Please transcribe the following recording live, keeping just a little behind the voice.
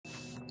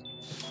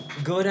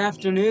Good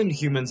afternoon,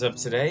 humans of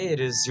today. It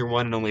is your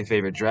one and only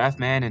favorite draft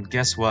man, and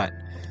guess what?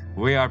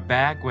 We are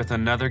back with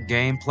another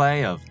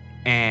gameplay of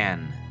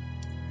Anne.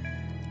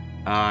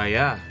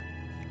 Yeah.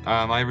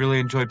 I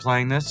really enjoyed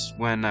playing this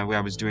when I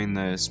was doing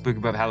the Spook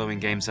Above Halloween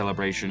game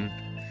celebration.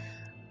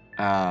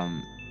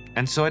 Um,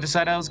 and so I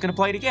decided I was gonna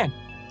play it again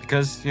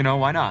because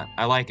why not?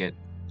 I like it.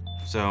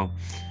 So,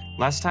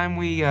 last time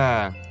we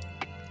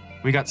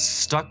got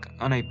stuck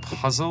on a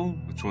puzzle.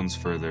 Which one's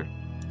further?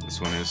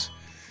 This one is.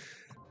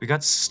 We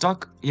got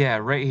stuck. Yeah,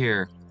 right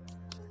here.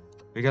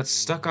 We got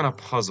stuck on a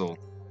puzzle.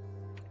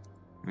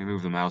 Let me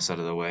move the mouse out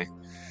of the way.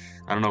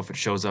 I don't know if it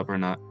shows up or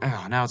not.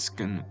 Oh, now it's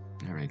gonna...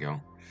 There we go.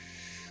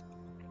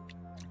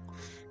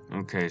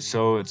 Okay,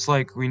 so it's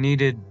like we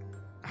needed...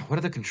 What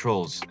are the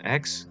controls?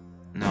 X?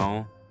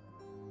 No.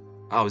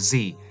 Oh,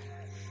 Z.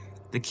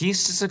 The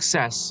keys to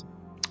success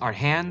are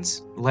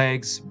hands,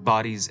 legs,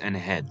 bodies, and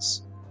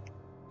heads.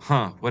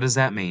 Huh, what does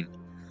that mean?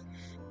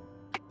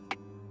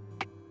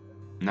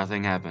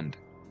 Nothing happened.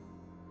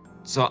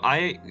 So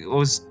I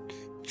was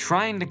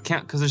trying to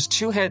count, because there's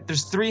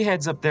three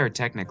heads up there,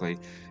 technically.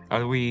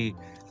 Are we...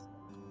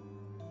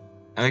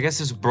 I guess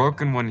there's a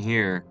broken one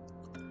here.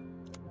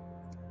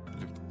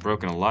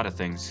 Broken a lot of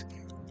things.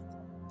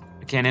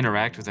 I can't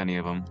interact with any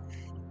of them.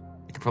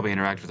 I could probably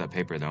interact with that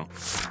paper, though.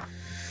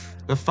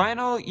 The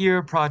final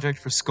year project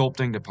for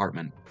sculpting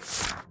department.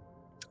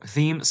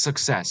 Theme,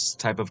 success.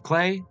 Type of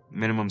clay.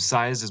 Minimum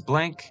size is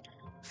blank.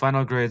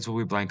 Final grades will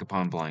be blank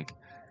upon blank.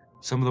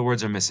 Some of the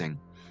words are missing.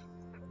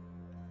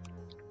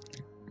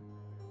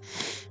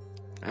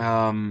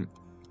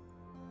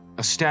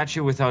 A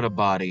statue without a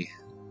body.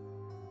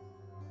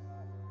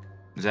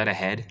 Is that a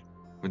head?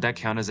 Would that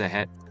count as a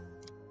head?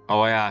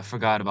 Oh yeah, I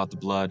forgot about the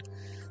blood.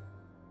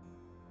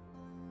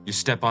 You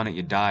step on it,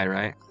 you die,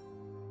 right?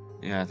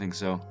 Yeah, I think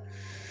so.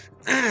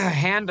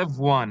 Hand of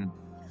one.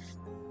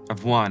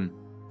 Of one.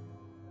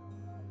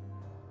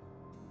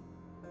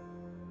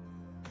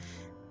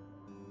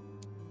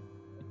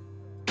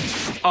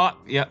 Oh,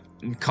 yep,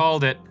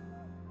 called it.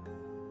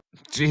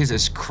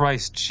 Jesus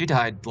Christ, she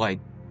died like...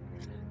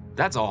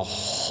 That's a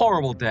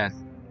horrible death.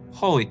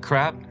 Holy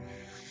crap.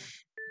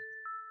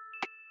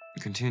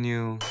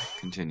 Continue,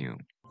 continue.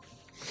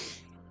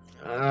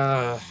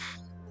 Yeah,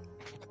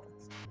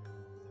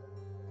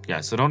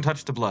 so don't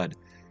touch the blood.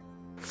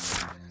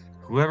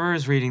 Whoever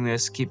is reading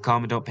this, keep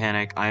calm and don't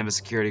panic. I am a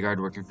security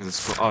guard working for the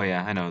school. Oh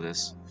yeah, I know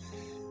this.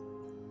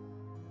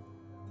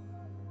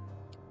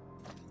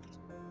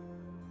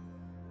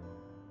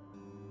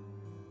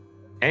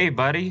 Hey,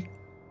 buddy.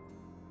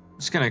 I'm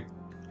just gonna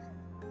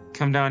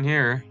come down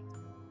here.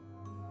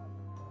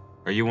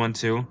 Are you one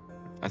too?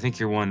 I think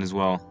you're one as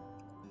well.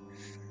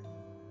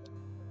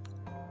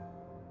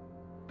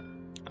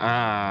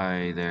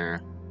 Aye,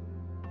 there.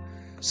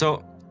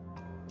 So,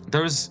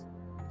 there's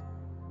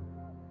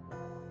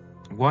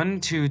 1,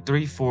 2,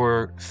 3,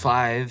 4,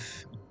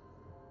 5.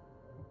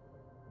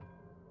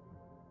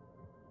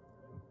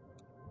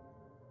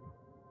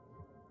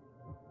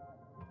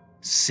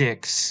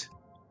 Six.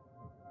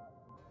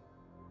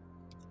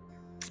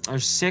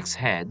 There's 6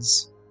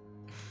 heads.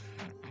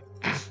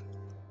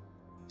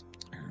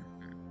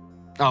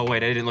 Oh,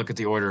 wait, I didn't look at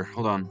the order.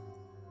 Hold on.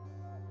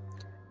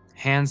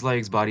 Hands,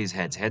 legs, bodies,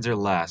 heads. Heads are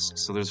last.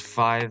 So there's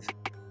 5.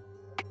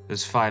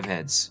 There's 5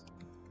 heads.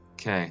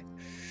 Okay.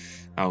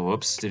 Oh,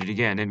 whoops. Did it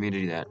again. Didn't mean to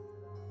do that.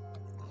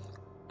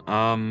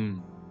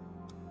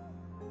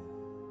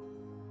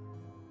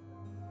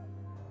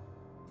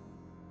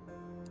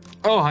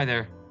 Oh, hi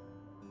there.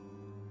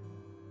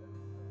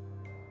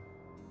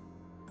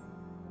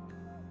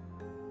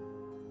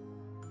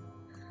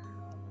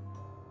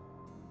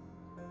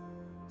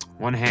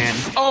 One hand.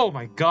 Oh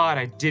my god,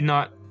 I did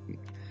not...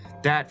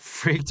 That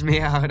freaked me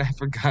out. I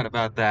forgot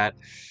about that.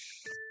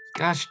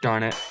 Gosh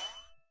darn it.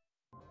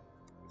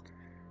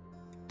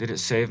 Did it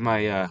save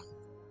my,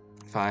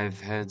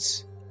 5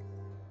 heads?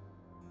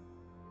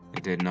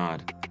 It did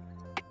not.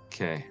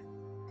 Okay.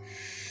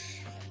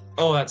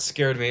 Oh, that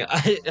scared me.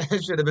 I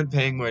should have been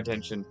paying more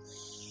attention.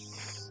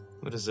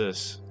 What is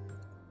this?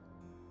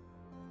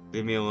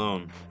 Leave me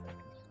alone.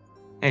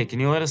 Hey, can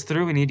you let us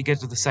through? We need to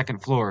get to the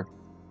 2nd floor.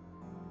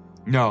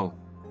 No.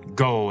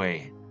 Go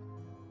away.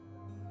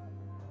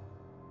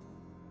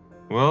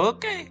 Well,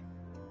 okay.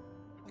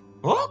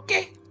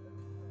 Okay.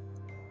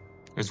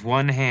 There's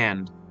one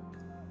hand.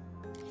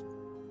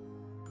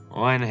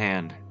 One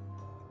hand.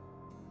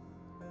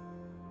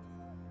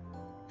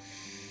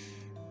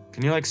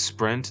 Can you, like,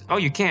 sprint? Oh,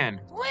 you can.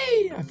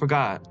 Whee! I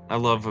forgot. I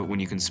love it when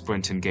you can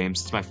sprint in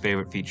games. It's my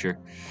favorite feature.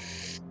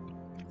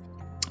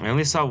 I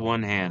only saw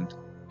one hand.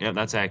 Yep,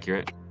 that's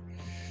accurate.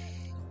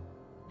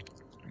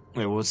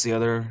 Wait, what's the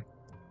other?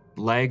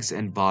 Legs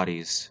and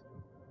bodies.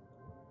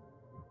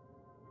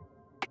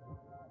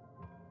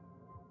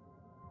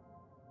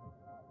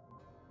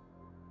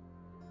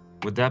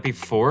 Would that be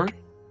 4?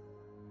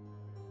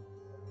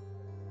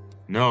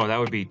 No, that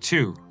would be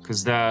 2,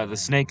 because the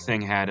snake thing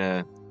had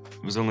a...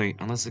 It was only...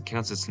 Unless it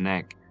counts its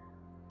neck.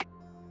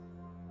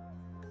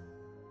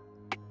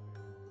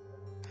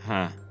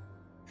 Huh.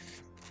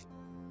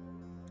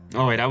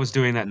 Oh, wait, I was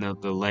doing that in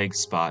the leg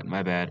spot.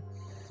 My bad.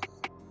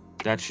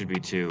 That should be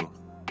 2.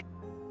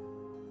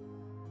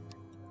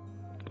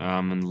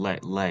 And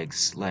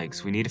legs.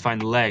 Legs. We need to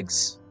find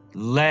legs.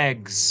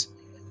 Legs.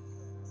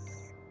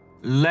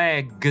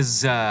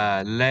 Legs.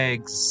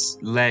 Legs.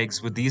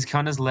 Legs. Would these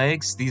count as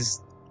legs?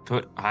 These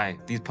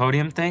these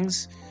podium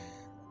things?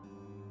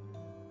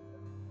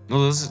 No,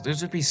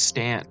 those would be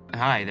stand.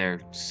 Hi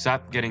there.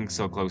 Stop getting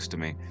so close to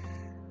me.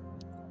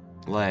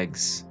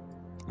 Legs.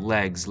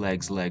 Legs,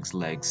 legs, legs,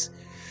 legs.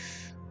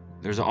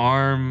 There's an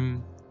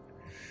arm.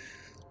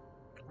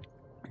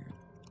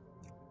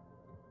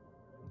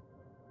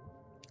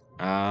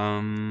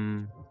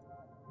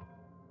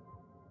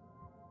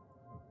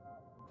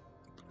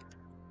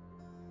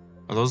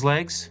 Are those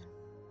legs?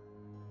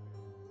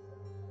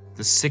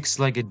 The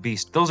 6-legged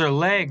beast. Those are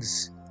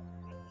legs!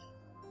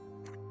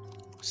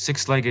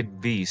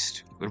 6-legged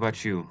beast. What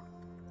about you?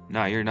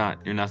 No, you're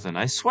not. You're nothing.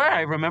 I swear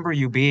I remember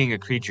you being a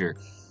creature.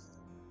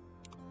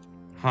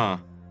 Huh.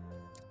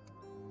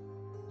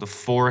 The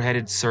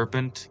 4-headed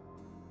serpent.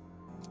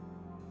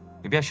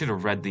 Maybe I should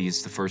have read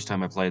these the first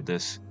time I played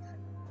this.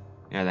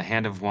 Yeah, the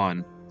hand of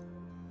 1.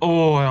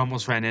 Oh, I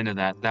almost ran into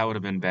that. That would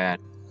have been bad.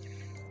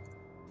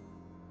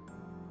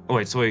 Oh,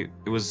 wait, so wait,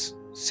 it was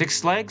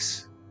 6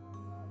 legs?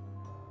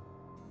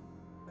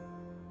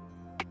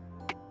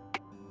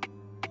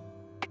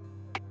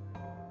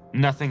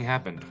 Nothing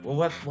happened.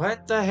 Well,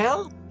 what the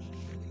hell?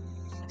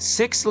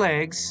 6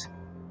 legs.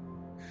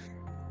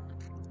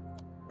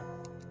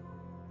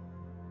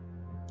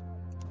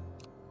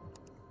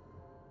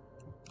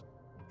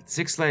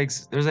 Six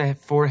legs. There's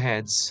 4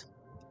 heads.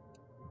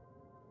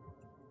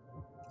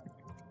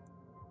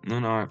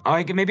 No.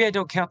 Oh, maybe I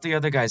don't count the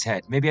other guy's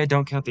head. Maybe I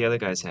don't count the other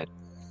guy's head.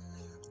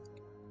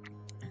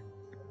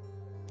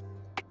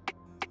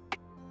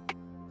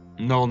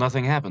 No,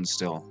 nothing happened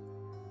still.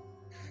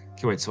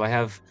 Okay, wait, so I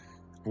have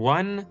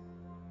 1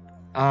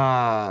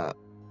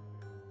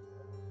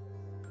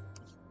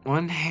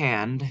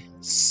 hand,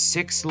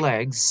 6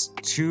 legs,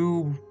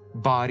 2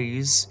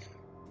 bodies,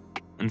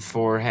 and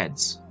 4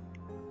 heads.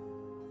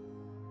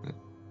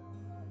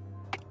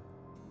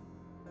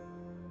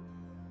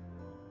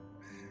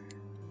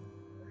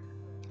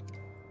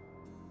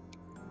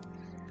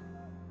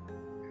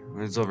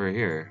 What's over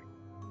here?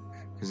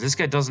 Because this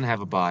guy doesn't have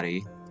a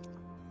body.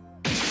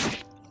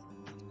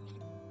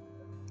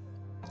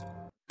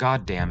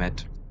 God damn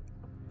it.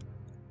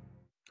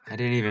 I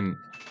didn't even...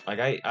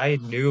 Like, I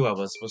knew I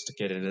was supposed to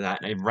get into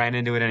that, and I ran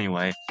into it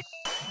anyway.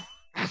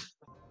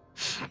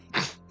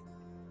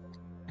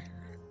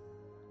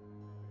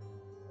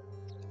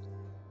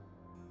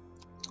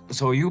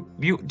 So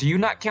do you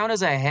not count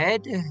as a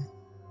head?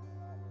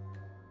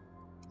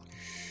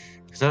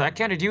 So I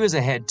counted you as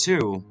a head,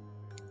 too.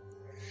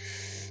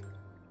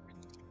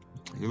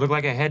 You look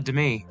like a head to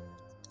me.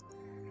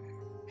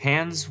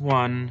 Hands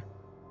 1.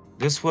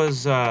 This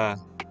was,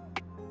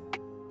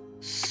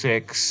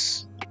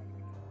 6.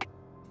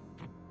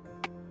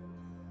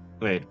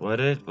 Wait,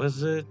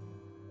 was it?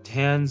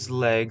 Hands,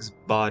 legs,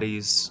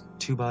 bodies,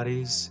 2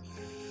 bodies.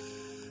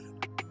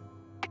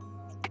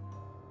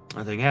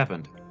 Nothing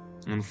happened.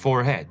 And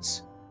 4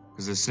 heads.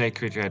 Because the snake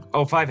creature had...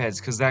 Oh, 5 heads,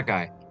 because that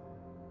guy.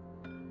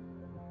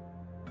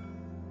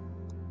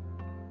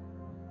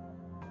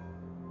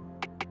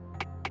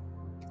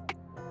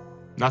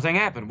 Nothing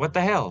happened. What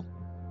the hell?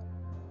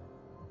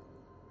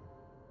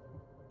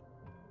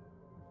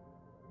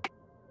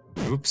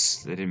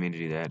 Oops, I didn't mean to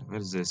do that.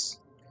 What is this?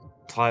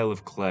 Tile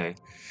of clay.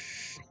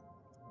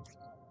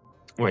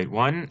 Wait,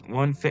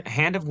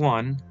 hand of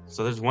 1.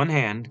 So there's 1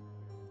 hand.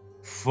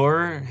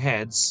 4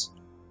 heads.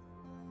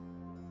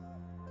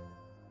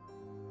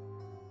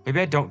 Maybe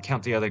I don't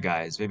count the other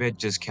guys. Maybe I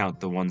just count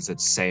the ones that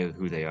say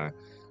who they are.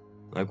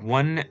 Like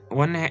one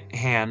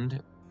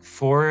hand,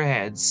 4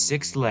 heads,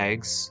 6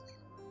 legs,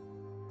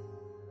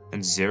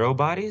 and 0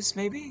 bodies,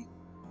 maybe?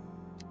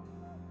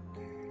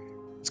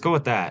 Let's go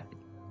with that.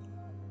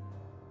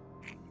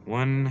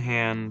 1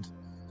 hand,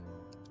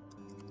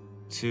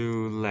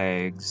 2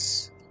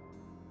 legs.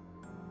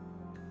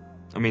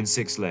 I mean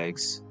 6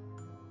 legs.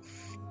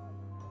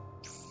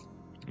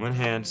 1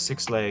 hand,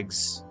 6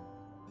 legs,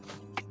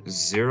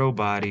 0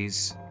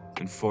 bodies,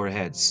 and 4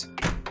 heads.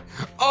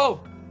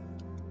 Oh!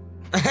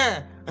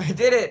 I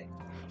did it!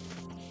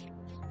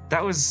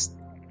 That was...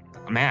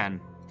 Man.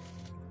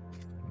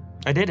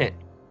 I did it.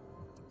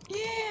 Yeah,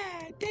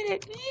 I did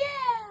it.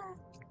 Yeah!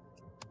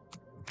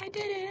 I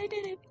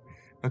did it.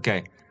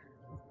 Okay.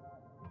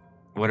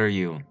 What are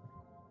you?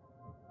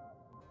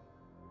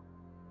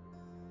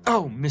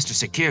 Oh, Mr.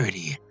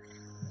 Security.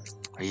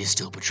 Are you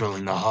still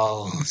patrolling the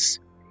halls?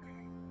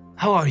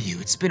 How are you?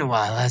 It's been a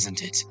while,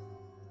 hasn't it?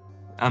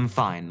 I'm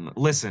fine.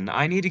 Listen,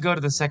 I need to go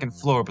to the 2nd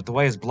floor, but the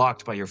way is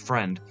blocked by your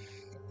friend.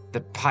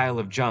 That pile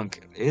of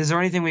junk. Is there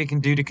anything we can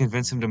do to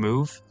convince him to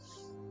move?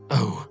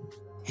 Oh,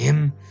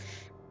 him?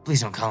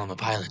 Please don't call him a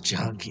pile of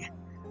junk.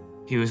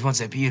 He was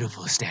once a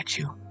beautiful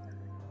statue.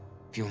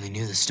 If you only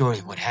knew the story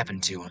of what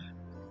happened to him.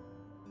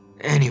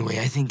 Anyway,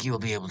 I think you'll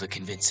be able to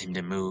convince him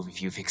to move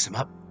if you fix him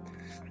up.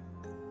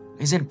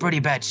 He's in pretty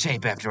bad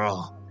shape after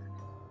all.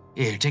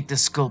 Here, take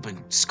this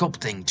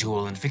sculpting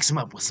tool and fix him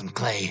up with some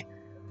clay.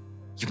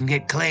 You can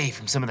get clay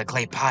from some of the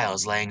clay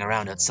piles laying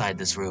around outside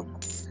this room.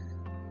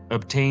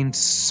 Obtained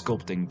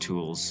sculpting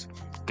tools.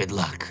 Good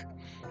luck.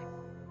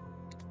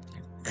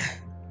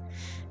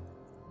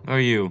 Who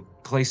are you?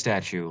 Clay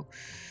statue.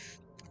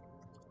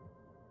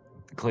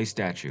 Clay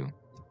statue.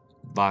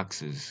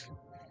 Boxes.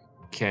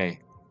 Okay.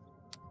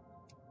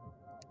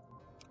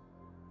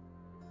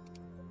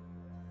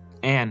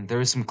 And there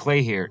is some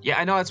clay here. Yeah,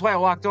 I know, that's why I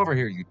walked over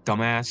here, you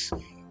dumbass.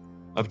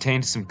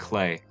 Obtained some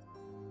clay.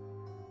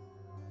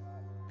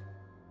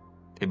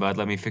 Hey, bud,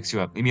 let me fix you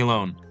up. Leave me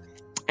alone.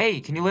 Hey,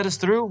 can you let us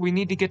through? We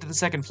need to get to the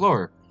second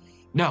floor.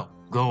 No,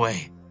 go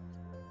away.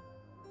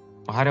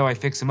 Well, how do I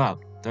fix him up?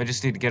 Do I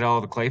just need to get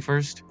all the clay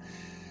first?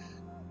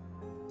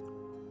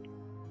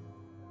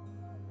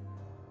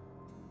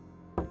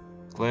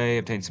 Clay,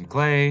 obtain some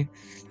clay.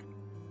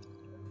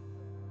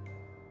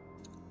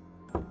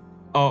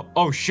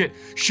 Oh, shit,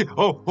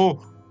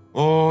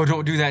 oh,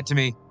 don't do that to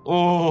me.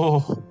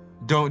 Oh,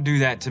 don't do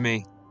that to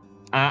me.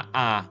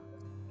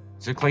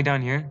 Is there clay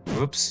down here?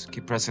 Whoops,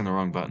 keep pressing the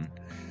wrong button.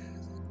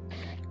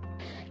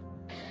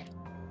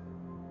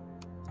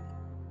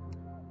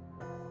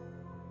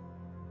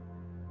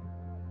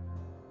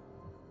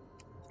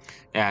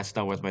 Yeah, it's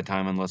not worth my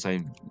time unless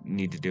I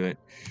need to do it.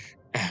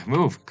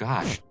 Move,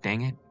 gosh,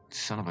 dang it,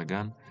 son of a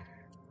gun.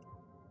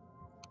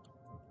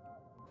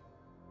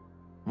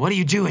 What are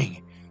you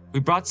doing? We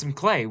brought some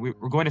clay. We're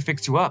going to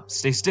fix you up.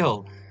 Stay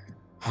still.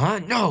 Huh?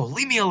 No,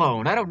 leave me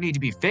alone. I don't need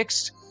to be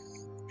fixed.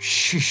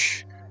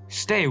 Shh.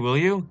 Stay, will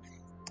you?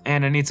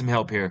 And I need some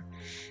help here.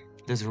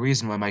 There's a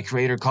reason why my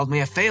creator called me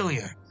a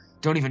failure.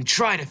 Don't even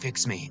try to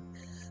fix me.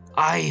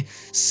 I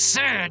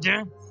said...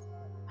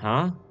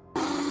 Huh?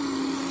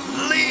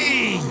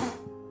 Leave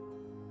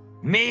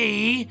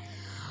me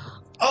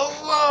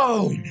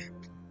alone!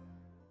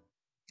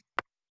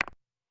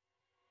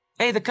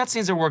 Hey, the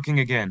cutscenes are working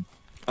again.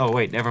 Oh,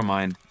 wait, never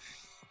mind.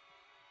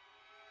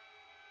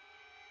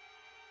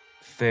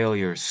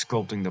 Failure,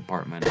 sculpting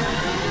department.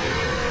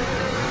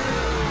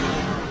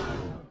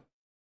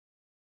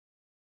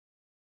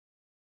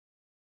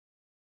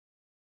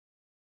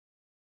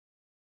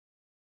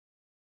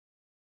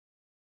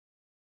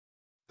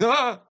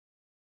 Ah!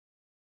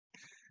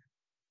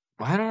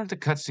 Why aren't the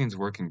cutscenes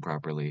working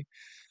properly?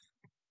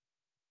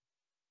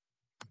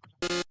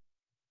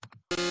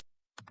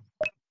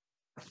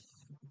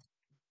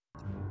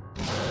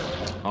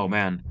 Oh,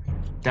 man.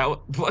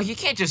 Well, you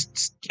can't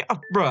just...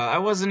 Bruh, I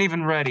wasn't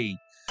even ready.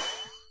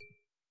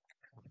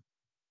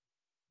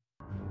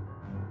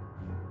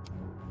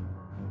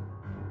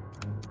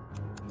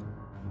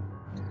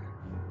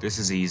 This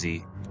is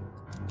easy.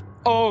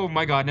 Oh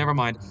my god, never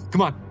mind.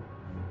 Come on.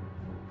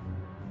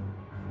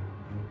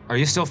 Are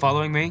you still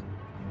following me?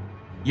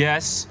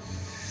 Yes.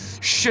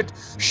 Shit.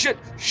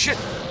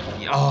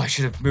 Oh, I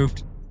should have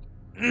moved.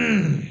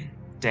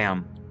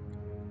 Damn.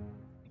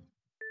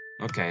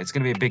 Okay, it's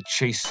gonna be a big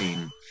chase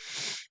scene.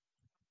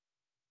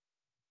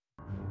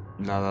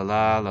 La la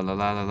la la la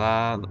la la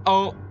la.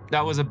 Oh,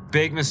 that was a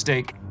big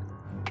mistake.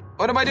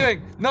 What am I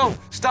doing? No,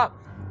 stop.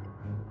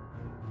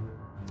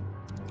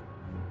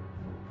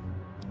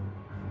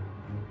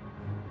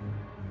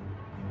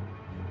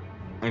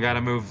 I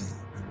gotta move.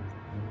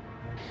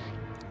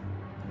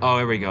 Oh,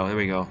 here we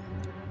go.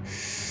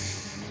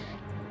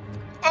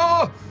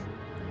 Oh!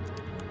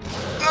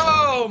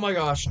 Oh my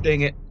gosh,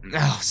 dang it.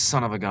 Oh,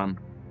 son of a gun.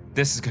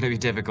 This is gonna be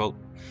difficult.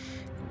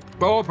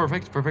 Oh,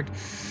 perfect.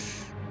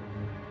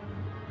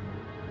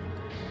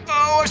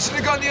 Oh, I should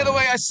have gone the other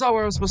way. I saw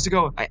where I was supposed to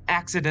go. I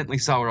accidentally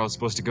saw where I was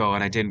supposed to go,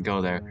 and I didn't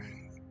go there.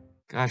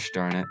 Gosh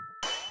darn it.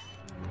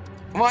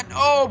 Come on.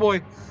 Oh,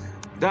 boy.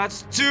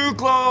 That's too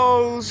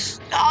close.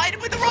 Oh, I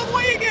went the wrong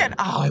way again.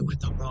 Oh, I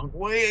went the wrong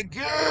way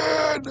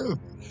again.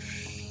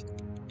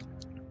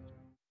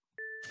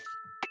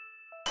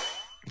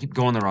 Keep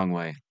going the wrong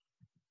way.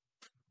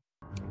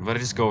 But I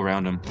just go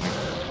around him.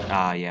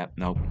 Yeah,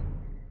 nope.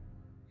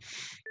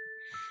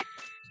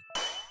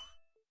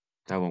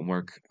 That won't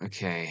work.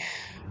 Okay.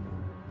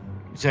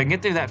 So I can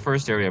get through that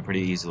first area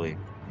pretty easily.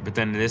 But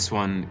then this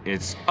one,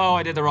 it's... Oh,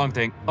 I did the wrong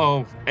thing.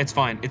 Oh, it's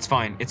fine. It's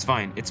fine.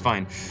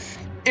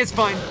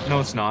 No,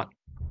 it's not.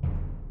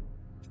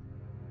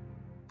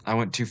 I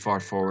went too far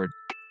forward.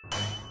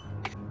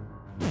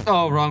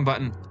 Oh, wrong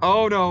button.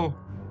 Oh, no.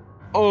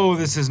 Oh,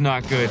 this is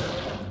not good.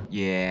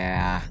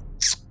 Yeah.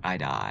 I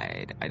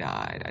died. I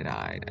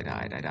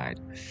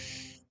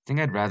think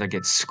I'd rather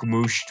get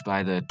smooshed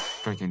by the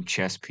freaking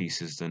chess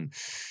pieces than...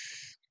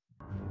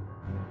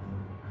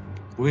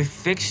 We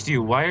fixed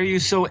you. Why are you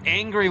so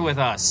angry with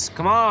us?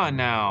 Come on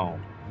now.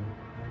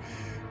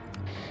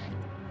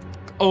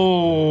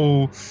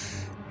 Oh.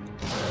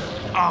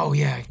 Oh,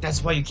 yeah.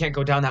 That's why you can't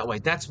go down that way.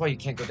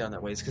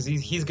 It's because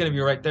he's gonna be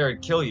right there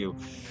and kill you.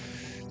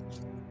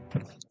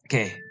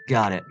 Okay.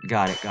 Got it.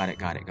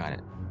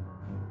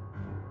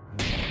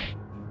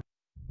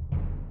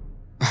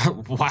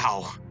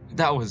 Wow.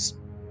 That was...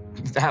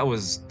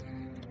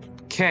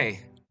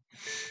 Okay.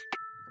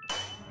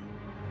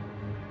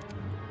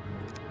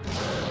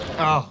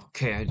 Oh,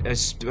 okay,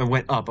 I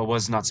went up. I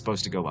was not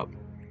supposed to go up.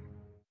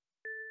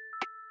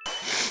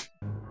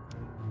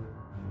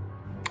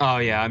 Oh,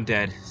 yeah, I'm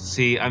dead.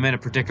 See, I'm in a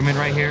predicament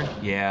right here.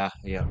 Yeah,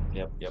 yep.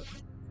 Yep.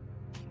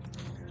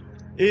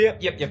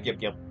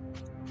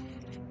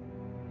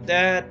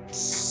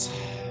 That's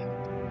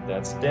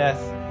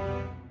death.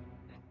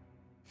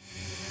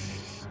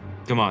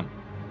 Come on.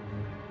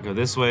 Go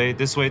this way,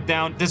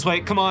 down, this way.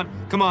 Come on.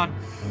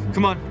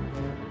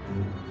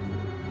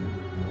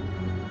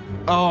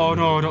 Oh,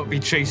 no, don't be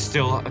chased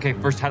still. Okay,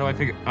 first, how do I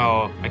figure...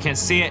 Oh, I can't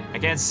see it.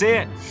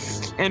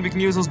 And we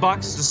can use those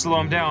boxes to slow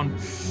him down.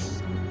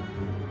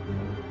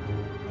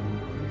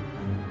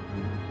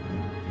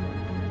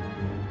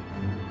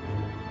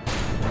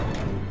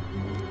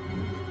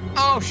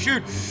 Oh,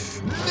 shoot.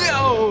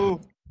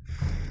 No!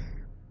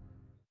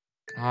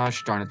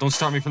 Gosh darn it. Don't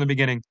start me from the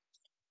beginning.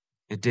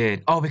 It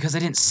did. Oh, because I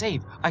didn't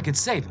save. I can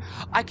save.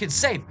 I can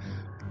save.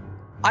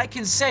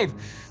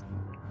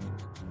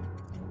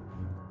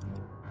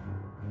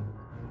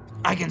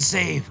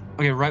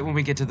 Okay, right when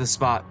we get to the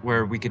spot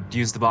where we could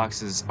use the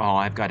boxes. Oh,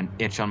 I've got an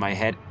itch on my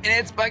head, and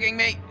it's bugging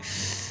me.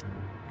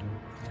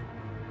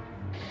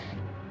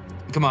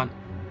 Come on.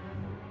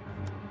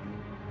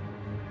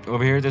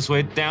 Over here, this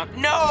way, down.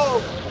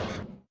 No!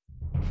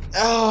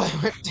 Oh,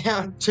 I went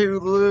down too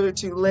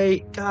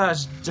late.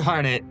 Gosh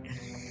darn it.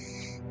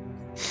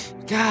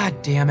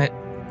 God damn it.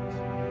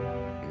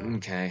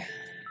 Okay.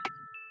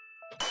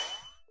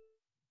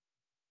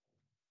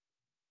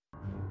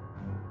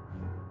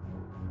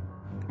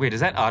 Wait,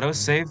 is that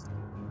autosave?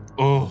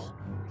 Oh,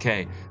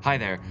 okay. Hi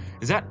there.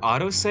 Is that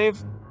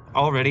autosave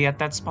already at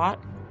that spot?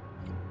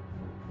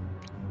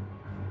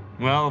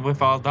 Well,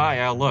 if I'll die,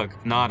 I'll look.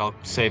 If not, I'll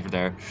save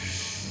there.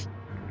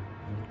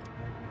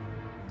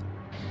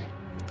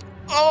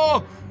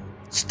 Oh!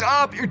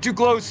 Stop! You're too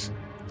close!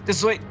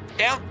 This way!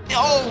 Down!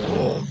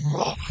 Oh!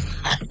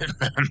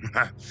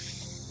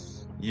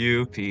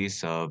 You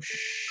piece of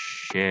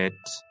shit.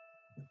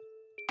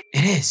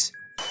 It is!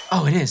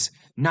 Oh, it is!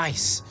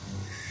 Nice!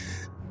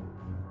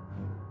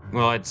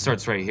 Well, it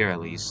starts right here,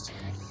 at least.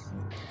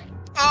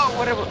 Oh,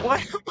 what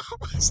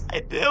was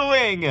I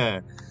doing?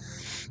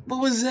 What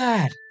was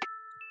that?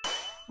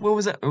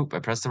 Oop, I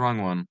pressed the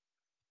wrong one.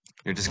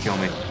 Here, just kill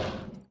me.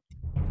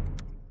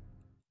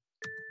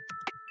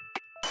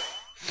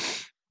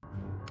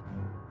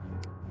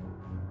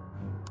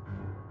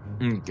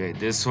 Okay,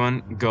 this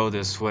one, go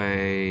this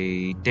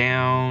way,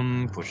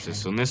 down, push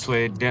this one this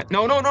way, down.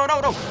 No!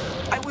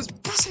 I was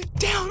pressing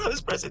down, I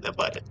was pressing the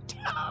button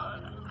down.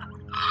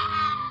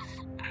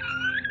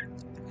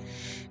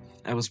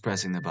 I was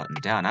pressing the button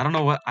down. I don't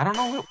know what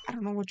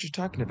you're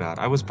talking about.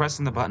 I was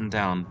pressing the button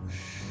down.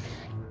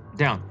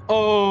 Down.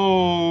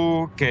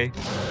 Oh, okay.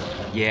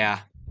 Yeah,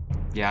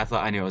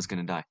 I knew I was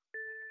gonna die.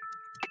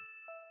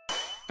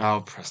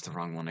 Oh, press the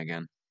wrong one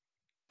again.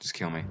 Just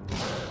kill me.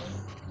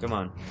 Come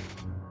on.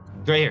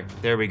 Right here.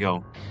 There we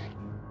go.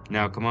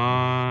 Now, come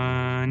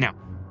on. Now.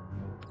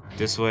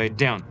 This way.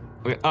 Down.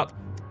 Okay, up.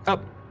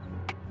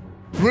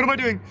 What am I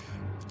doing?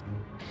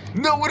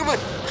 No, what am I?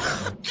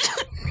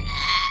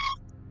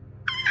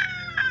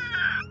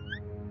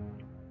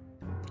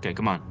 Okay,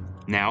 come on.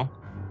 Now.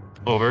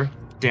 Over.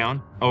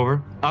 Down.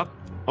 Over. Up.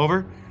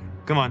 Over.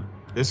 Come on.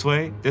 This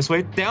way.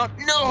 Down.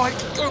 No, I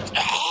can't go.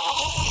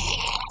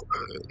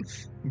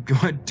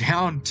 Going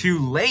down too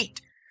late.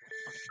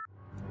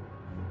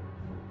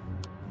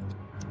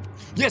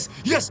 Yes.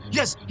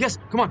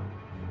 Come on.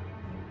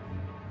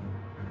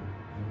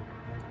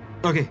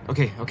 Okay.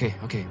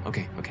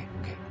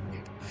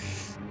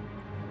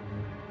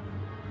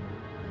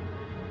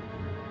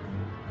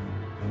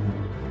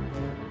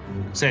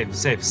 Save.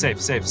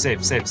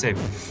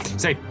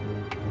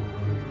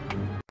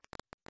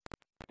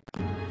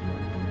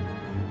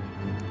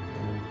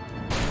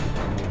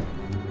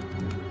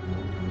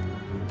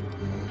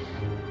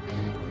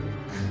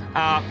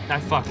 I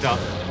fucked up.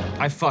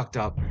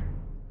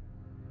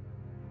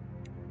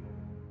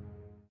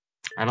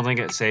 I don't think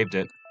it saved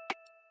it.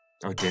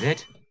 Oh, did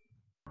it?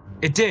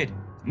 It did!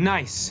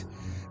 Nice!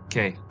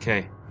 Okay.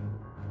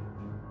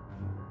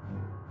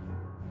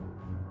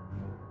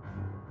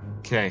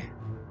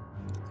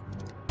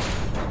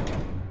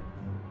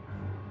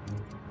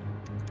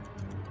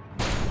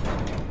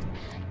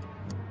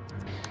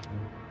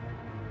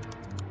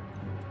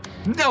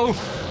 No!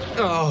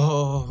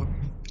 Oh,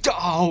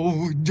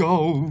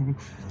 no!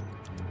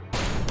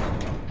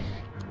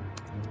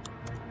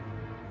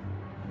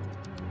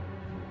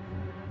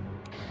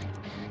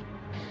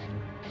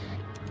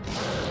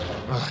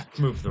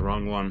 Moved the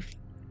wrong one.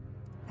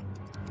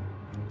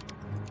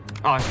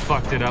 Oh, I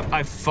fucked it up.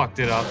 I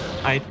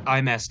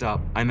messed up.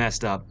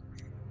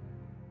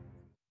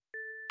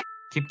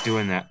 Keep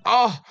doing that.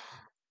 Oh!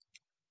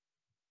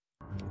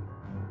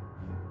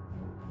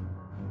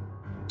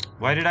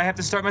 Why did I have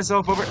to start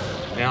myself over?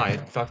 Yeah, I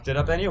fucked it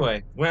up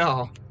anyway.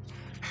 Well,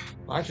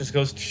 that just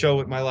goes to show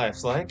what my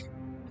life's like.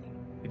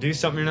 You do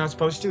something you're not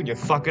supposed to, and you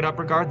fuck it up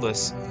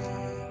regardless.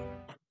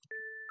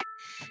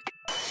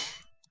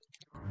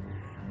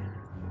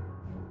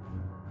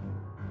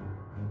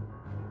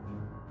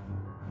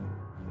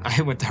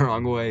 I went the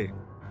wrong way.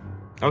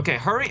 Okay,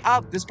 hurry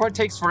up! This part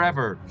takes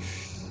forever.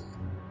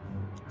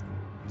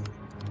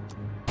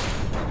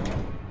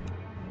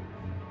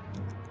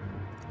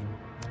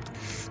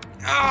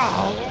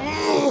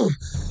 Oh!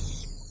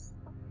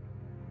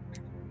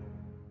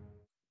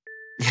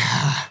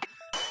 Yeah.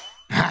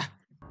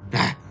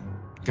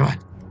 Come on.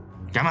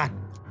 Come on.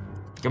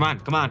 Come on,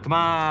 come on, come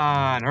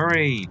on!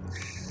 Hurry!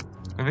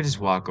 If I just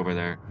walk over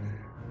there.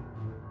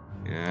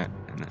 Yeah,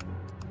 and then...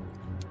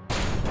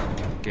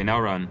 Okay,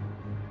 now run.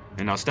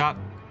 And now stop.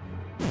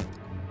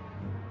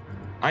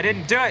 I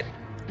didn't do it!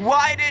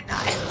 Why didn't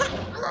I?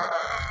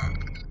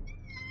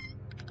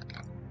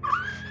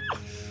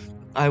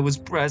 I was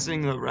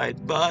pressing the right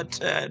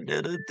button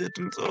and it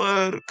didn't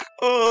work.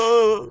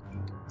 Oh.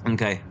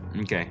 Okay,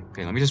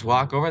 let me just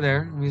walk over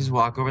there. Let me just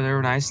walk over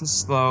there nice and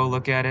slow.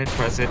 Look at it,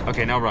 press it.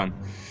 Okay, now run.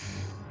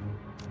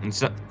 And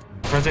so,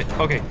 press it.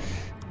 Okay.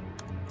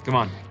 Come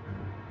on.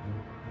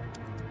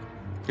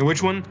 And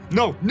which one?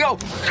 No, no!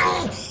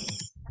 No!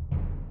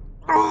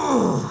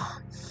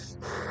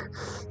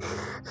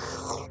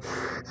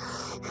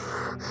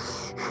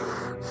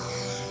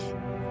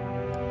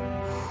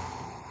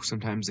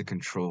 Sometimes the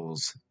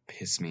controls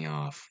piss me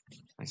off.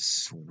 I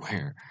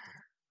swear.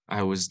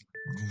 I was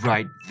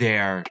right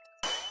there.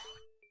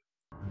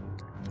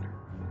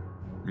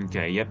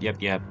 Okay, yep.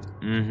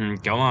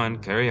 Go on,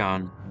 carry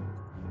on.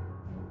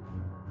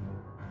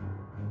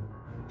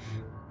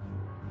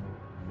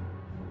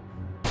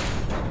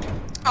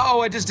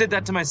 Oh, I just did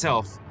that to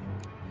myself.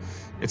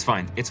 It's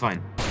fine.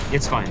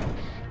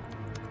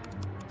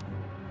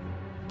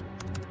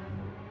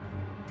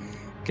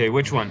 Okay,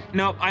 which one?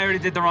 Nope, I already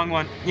did the wrong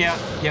one. Yeah,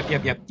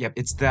 yep.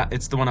 It's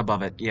the one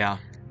above it. Yeah.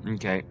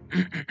 Okay.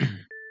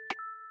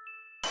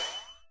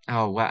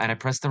 Oh, wow, and I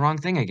pressed the wrong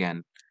thing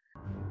again.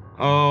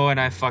 Oh, and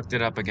I fucked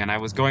it up again. I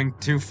was going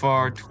too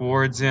far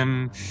towards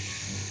him.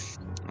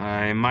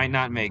 I might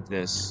not make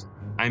this.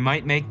 I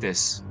might make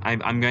this.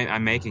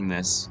 I'm making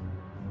this.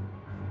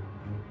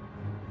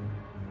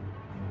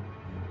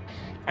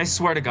 I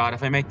swear to God,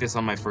 if I make this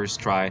on my first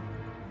try,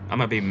 I'm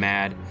gonna be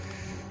mad.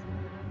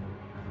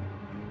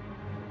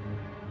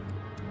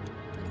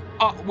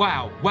 Oh,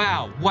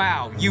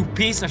 wow, you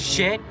piece of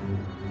shit.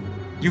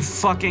 You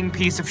fucking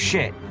piece of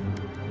shit.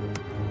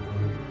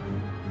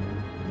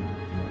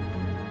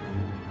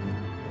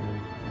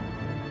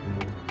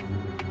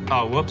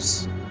 Oh,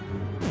 whoops.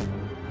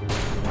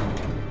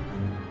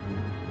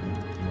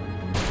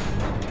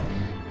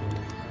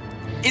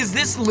 Is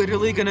this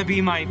literally gonna be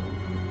my...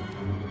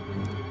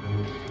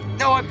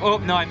 No,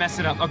 I messed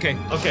it up. Okay.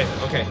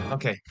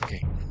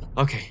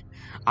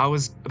 I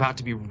was about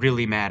to be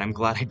really mad. I'm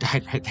glad I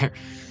died right there.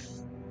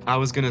 I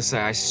was gonna say,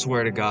 I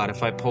swear to God,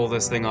 if I pull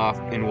this thing off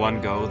in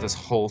one go, this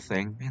whole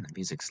thing... Man, the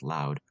music's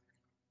loud.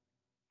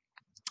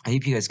 I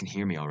hope you guys can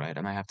hear me all right.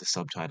 I might have to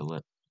subtitle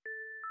it.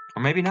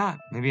 Or maybe not.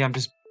 Maybe I'm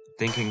just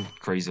thinking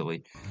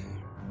crazily.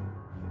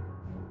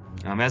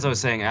 As I was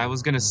saying, I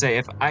was gonna say,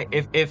 if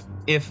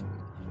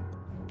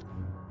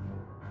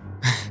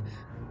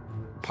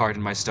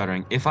pardon my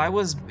stuttering. If I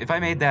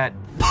made that...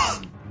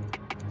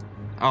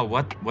 Oh,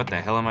 what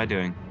the hell am I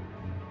doing?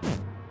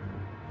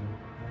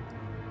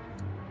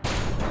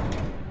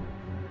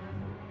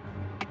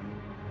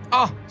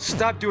 Oh,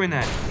 stop doing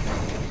that.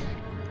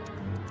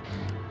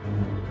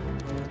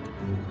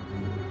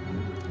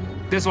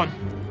 This one.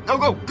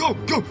 Oh, go.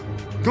 Come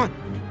on.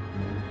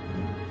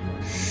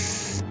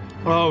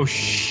 Oh,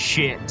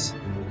 shit.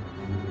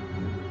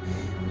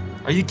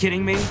 Are you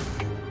kidding me?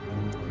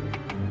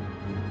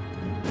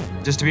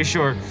 Just to be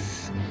sure.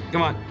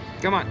 Come on.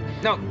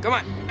 No, come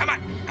on.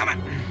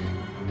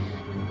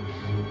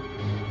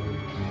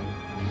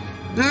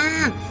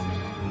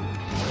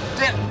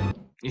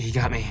 He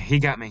got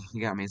me.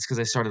 It's because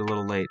I started a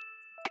little late.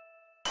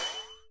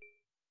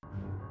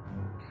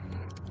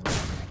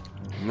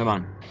 Come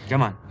on.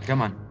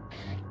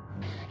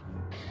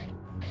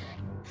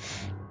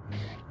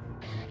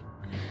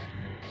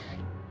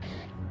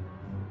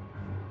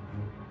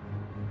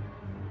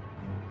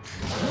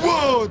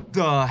 What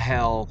the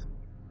hell?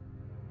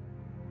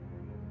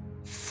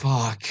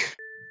 Fuck.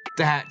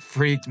 That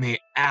freaked me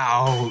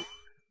out.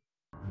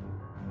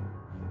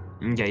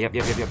 Okay, yep.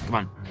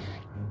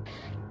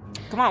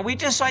 Come on, we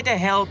just tried to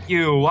help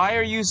you. Why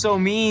are you so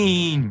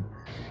mean?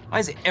 Why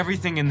is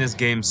everything in this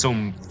game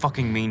so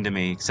fucking mean to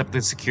me? Except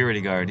the security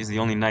guard. He's the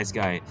only nice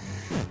guy.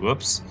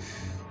 Whoops.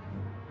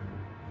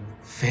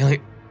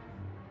 Failure.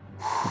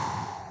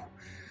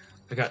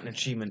 I got an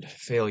achievement.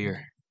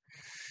 Failure.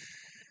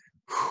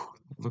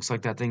 Looks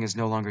like that thing is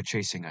no longer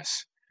chasing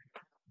us.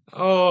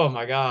 Oh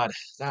my God.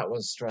 That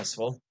was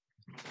stressful.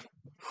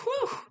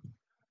 Whew.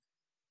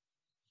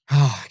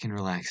 Oh, I can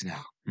relax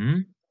now.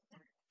 Anne,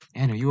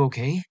 are you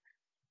okay?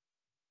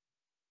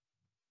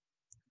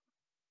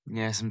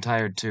 Yes, I'm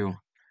tired too.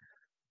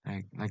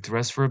 I'd like to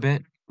rest for a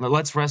bit.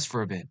 Let's rest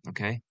for a bit,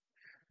 okay?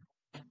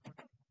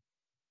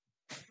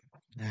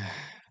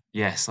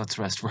 Yes, let's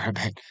rest for a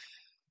bit.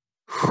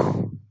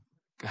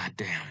 God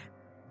damn.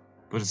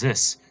 What is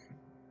this?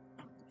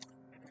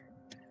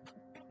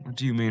 What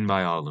do you mean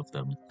by all of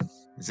them?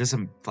 Is this a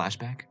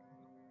flashback?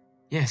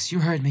 Yes, you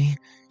heard me.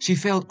 She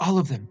failed all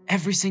of them,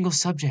 every single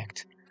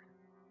subject.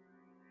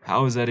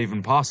 How is that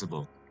even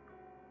possible?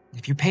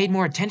 If you paid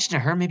more attention to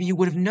her, maybe you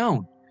would have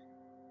known.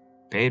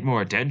 Paid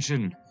more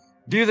attention?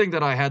 Do you think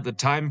that I had the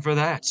time for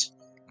that?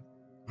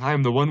 I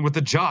am the one with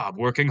the job,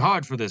 working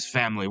hard for this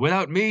family.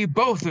 Without me,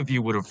 both of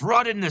you would have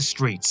rotted in the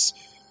streets.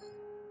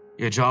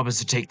 Your job is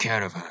to take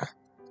care of her.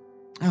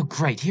 Oh,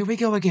 great, here we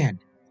go again.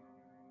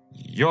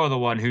 You're the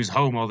one who's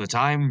home all the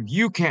time.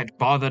 You can't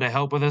bother to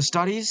help with her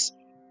studies.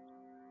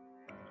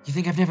 You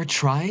think I've never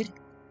tried?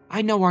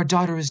 I know our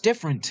daughter is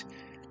different.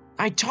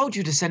 I told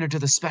you to send her to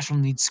the special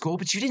needs school,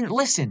 but you didn't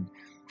listen.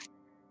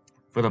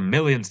 For the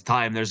millionth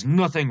time, there's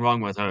nothing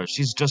wrong with her.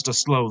 She's just a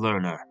slow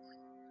learner.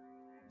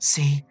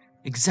 See?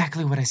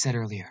 Exactly what I said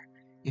earlier.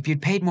 If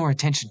you'd paid more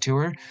attention to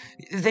her,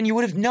 then you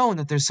would have known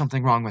that there's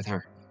something wrong with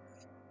her.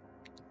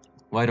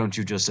 Why don't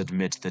you just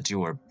admit that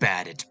you are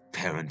bad at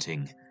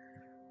parenting?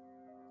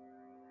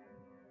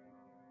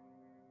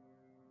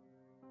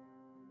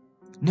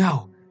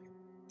 No.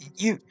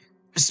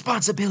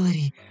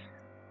 Responsibility.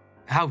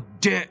 How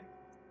dare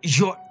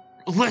you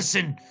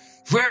listen?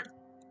 Where?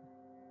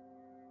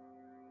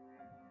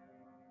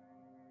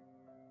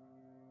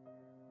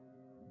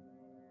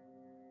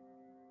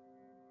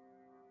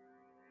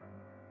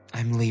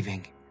 I'm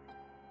leaving.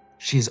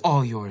 She is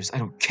all yours. I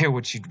don't care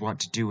what you'd want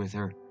to do with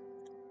her.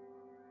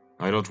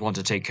 I don't want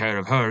to take care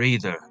of her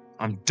either.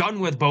 I'm done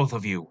with both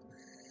of you.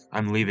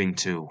 I'm leaving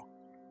too.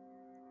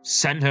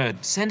 Send her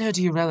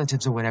to your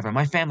relatives or whatever.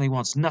 My family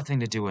wants nothing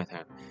to do with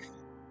her.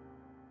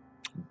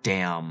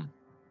 Damn.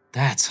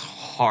 That's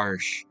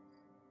harsh.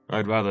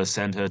 I'd rather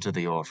send her to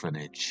the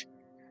orphanage.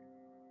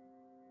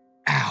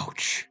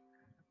 Ouch.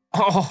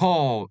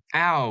 Oh,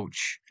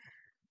 ouch.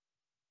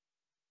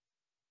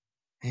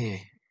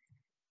 Hey,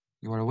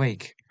 you are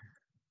awake.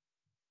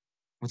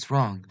 What's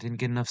wrong? Didn't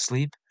get enough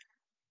sleep?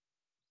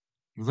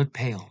 You look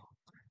pale.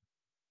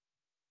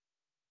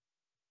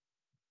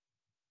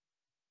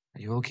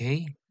 Are you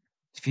okay?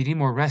 If you need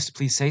more rest,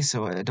 please say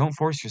so. Don't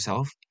force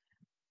yourself.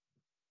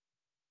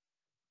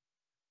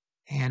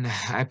 And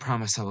I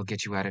promise I will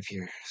get you out of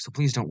here, so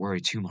please don't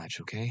worry too much,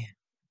 okay?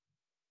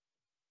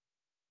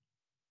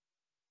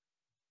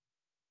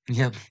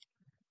 Yep.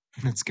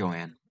 Let's go,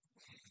 Anne.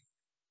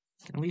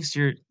 At least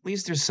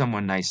there's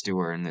someone nice to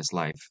her in this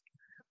life.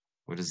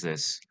 What is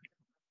this?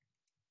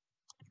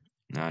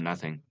 No,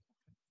 nothing.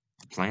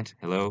 Plant?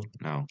 Hello?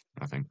 No,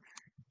 nothing.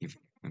 You've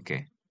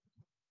okay.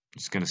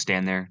 Just gonna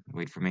stand there,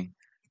 wait for me.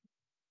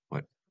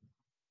 What?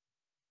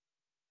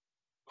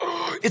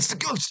 It's the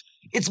ghost!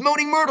 It's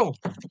Moaning Myrtle!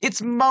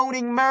 It's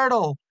Moaning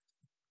Myrtle!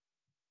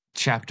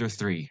 Chapter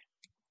 3.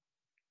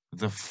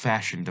 The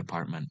Fashion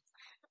Department.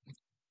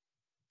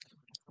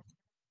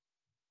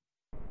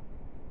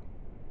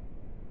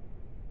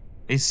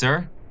 Hey,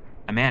 sir?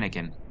 A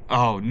mannequin.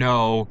 Oh,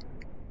 no.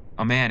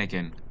 A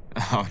mannequin.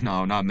 Oh,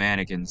 no, not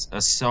mannequins.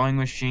 A sewing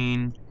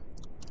machine.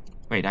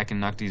 Wait, I can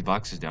knock these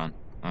boxes down.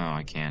 Oh,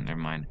 I can't. Never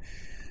mind.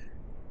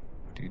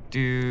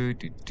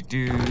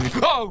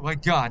 Oh, my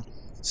God.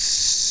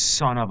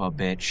 Son of a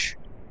bitch.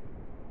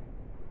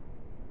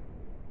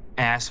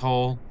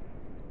 Asshole.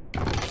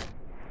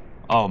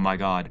 Oh, my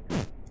God.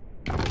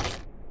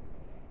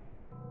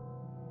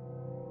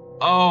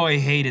 Oh, I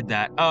hated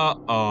that.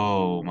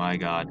 Oh, my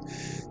God.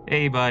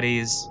 Hey,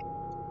 buddies.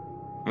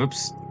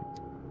 Oops.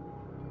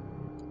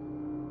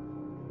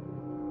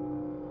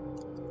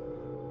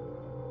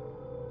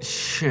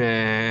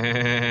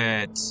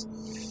 Shit.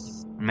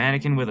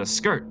 Mannequin with a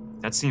skirt.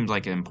 That seemed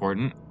like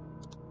important.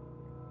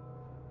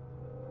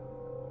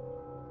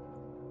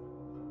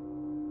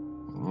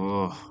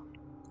 Ugh.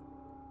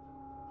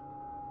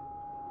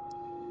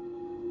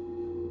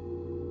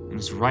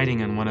 There's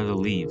writing on one of the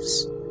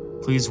leaves.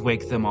 Please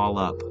wake them all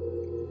up.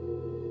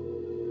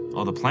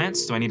 All the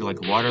plants? Do I need to,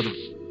 like, water them?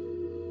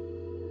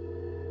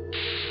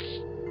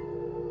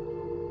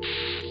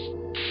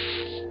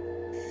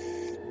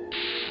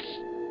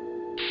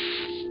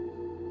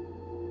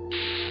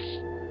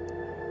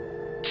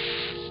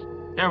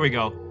 There we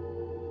go.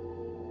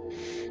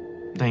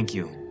 Thank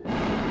you.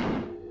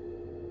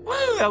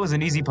 Woo, that was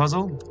an easy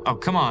puzzle. Oh,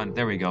 come on.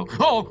 There we go.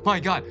 Oh, my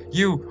God.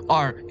 You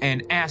are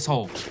an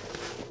asshole.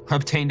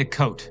 Obtained a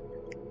coat.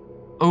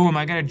 Oh, am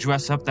I gonna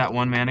dress up that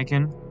one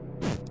mannequin?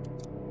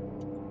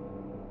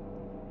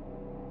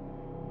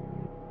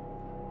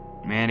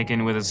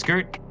 Mannequin with a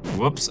skirt.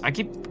 Whoops.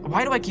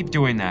 Why do I keep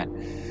doing that?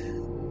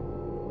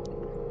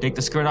 Take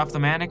the skirt off the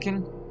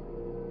mannequin?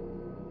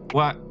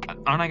 What?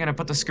 Aren't I gonna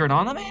put the skirt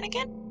on the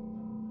mannequin?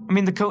 I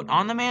mean, the coat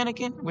on the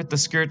mannequin with the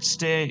skirt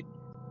stay.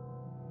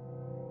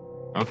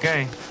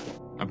 Okay.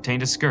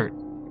 Obtained a skirt.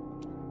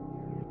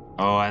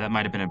 Oh, that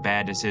might have been a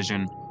bad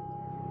decision.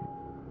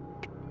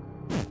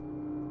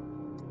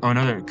 Oh,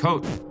 another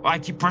coat. Oh, I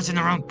keep pressing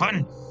the wrong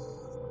button.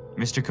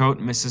 Mr. Coat,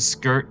 Mrs.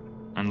 Skirt,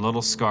 and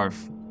Little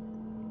Scarf.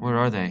 Where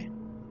are they?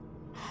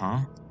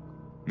 Huh?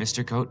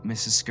 Mr. Coat,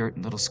 Mrs. Skirt,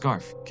 and Little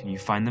Scarf. Can you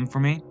find them for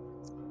me?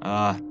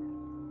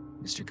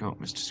 Mr. Coat,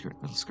 Mr. Skirt,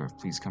 Little Scarf,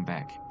 please come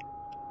back.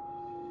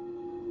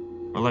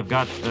 Well, I've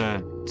got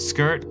the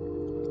skirt,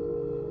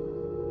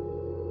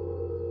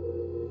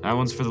 That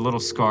one's for the little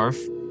scarf.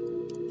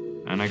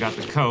 And I got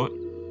the coat.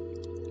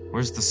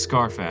 Where's the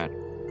scarf at?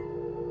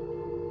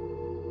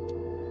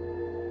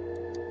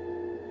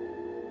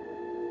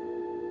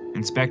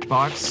 Inspect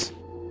box.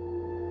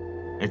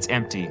 It's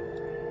empty.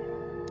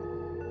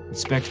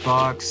 Inspect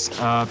box.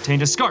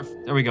 Obtained a scarf.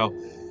 There we go.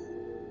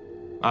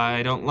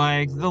 I don't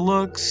like the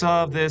looks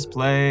of this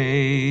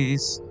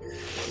place.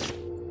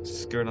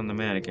 Skirt on the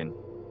mannequin.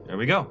 There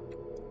we go.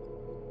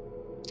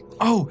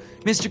 Oh,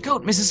 Mr.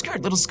 Coat, Mrs.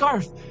 Skirt, little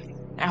scarf.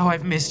 Now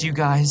I've missed you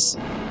guys.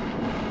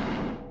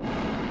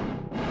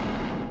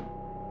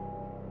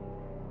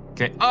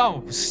 Okay.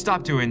 Oh,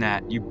 stop doing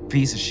that, you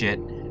piece of shit.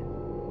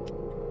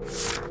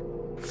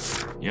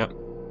 Yep.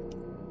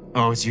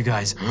 Oh, it's you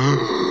guys.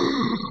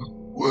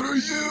 What are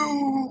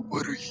you?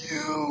 What are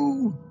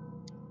you?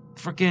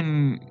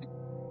 Frickin'...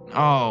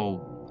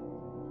 Oh.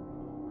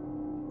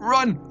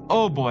 Run!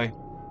 Oh, boy.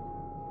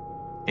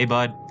 Hey,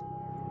 bud.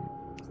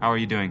 How are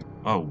you doing?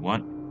 Oh,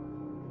 what?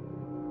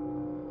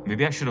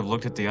 Maybe I should have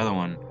looked at the other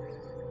one.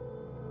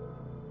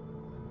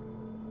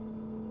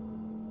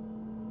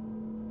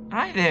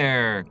 Hi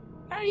there.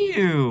 How are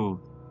you?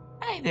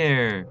 Hi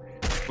there.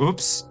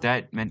 Oops,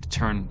 that meant to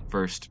turn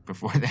first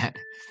before that.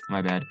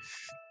 My bad.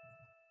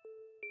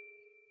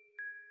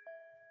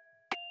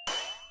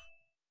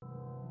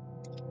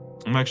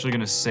 I'm actually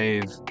gonna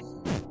save.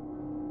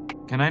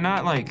 Can I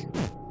not, like,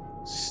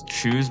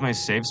 choose my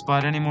save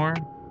spot anymore?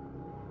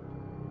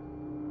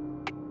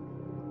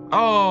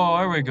 Oh,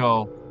 there we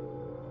go.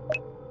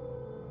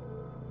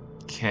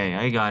 Okay,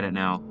 I got it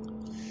now.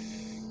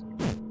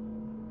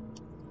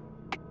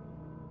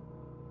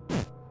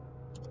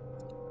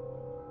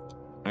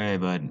 Hey,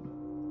 bud.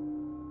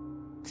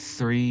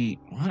 3...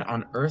 What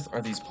on earth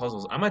are these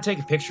puzzles? I'm gonna take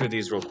a picture of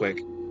these real quick.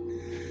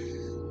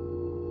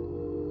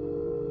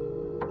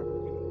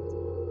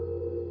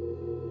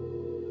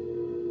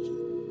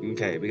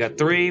 Okay, we got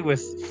 3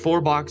 with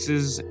 4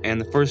 boxes, and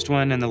the first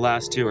one and the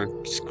last 2 are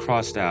just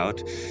crossed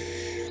out.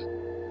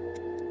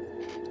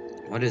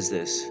 What is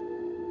this?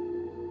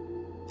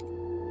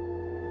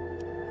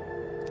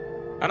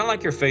 I don't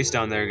like your face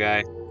down there,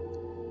 guy.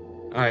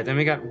 Alright, then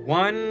we got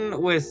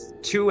 1 with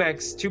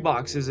 2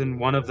 boxes, and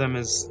one of them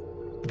is...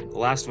 The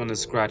last one is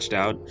scratched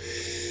out.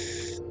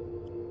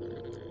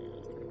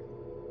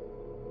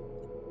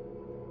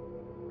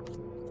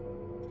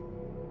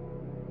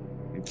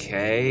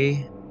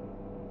 Okay.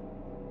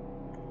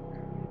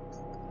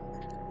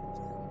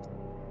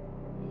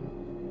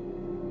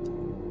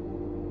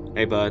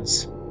 Hey,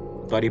 buds.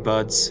 Buddy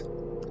buds.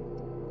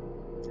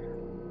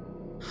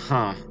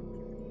 Huh.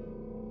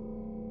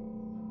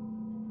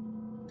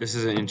 This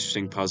is an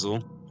interesting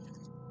puzzle.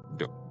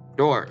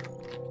 Door.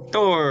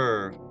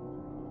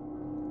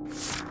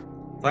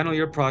 Final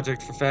year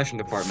project for fashion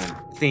department.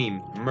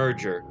 Theme,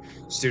 merger.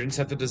 Students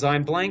have to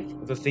design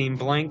blank, the theme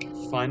blank,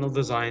 final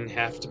design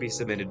have to be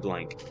submitted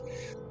blank.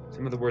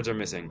 Some of the words are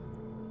missing.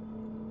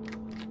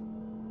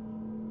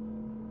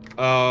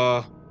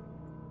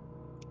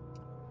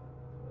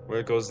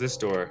 Where goes this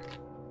door?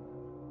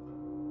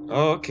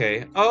 Oh,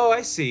 okay. Oh,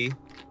 I see.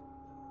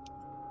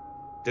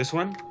 This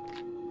one?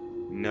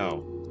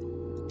 No.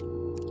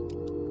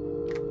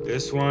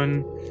 This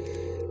one.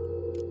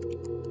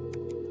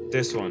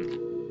 This one.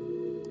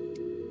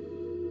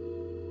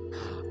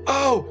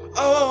 Oh,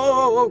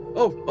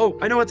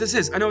 I know what this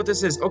is. Okay.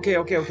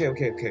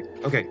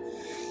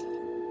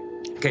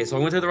 Okay, so I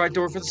went to the right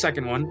door for the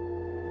second one.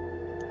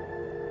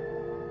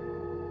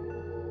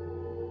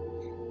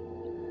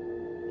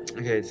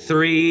 Okay,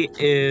 3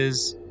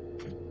 is...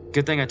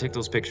 Good thing I took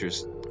those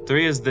pictures.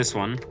 3 is this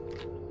one.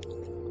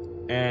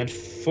 And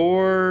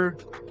 4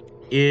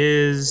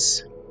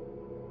 is...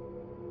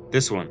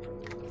 this one.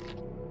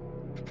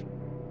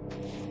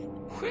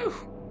 Whew.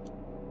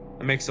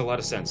 That makes a lot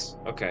of sense.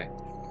 Okay.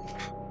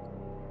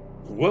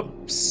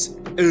 Whoops.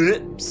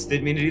 Oops.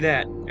 Didn't mean to do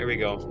that. There we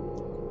go.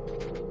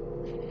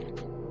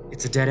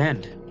 It's a dead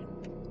end.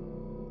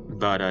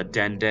 But a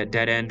dead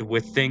end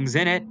with things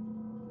in it.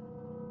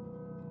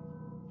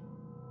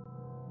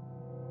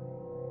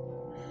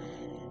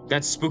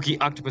 That spooky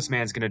octopus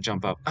man's gonna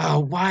jump up. Oh,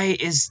 why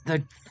is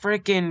the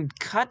frickin'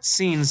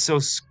 cutscene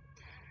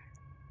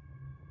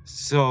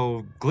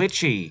so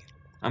glitchy?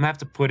 I'm gonna have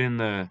to put in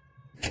the...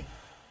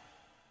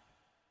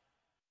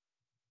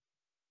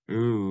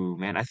 Ooh,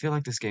 man, I feel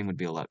like this game would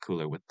be a lot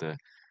cooler with it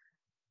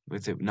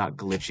not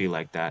glitchy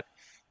like that.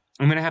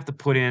 I'm gonna have to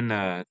put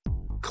in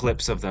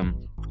clips of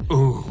them.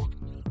 Ooh,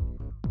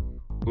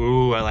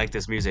 I like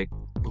this music.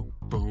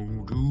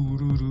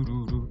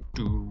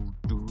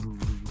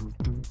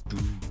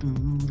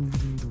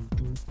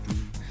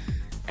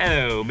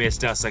 Hello,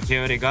 Mr.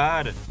 Security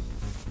Guard.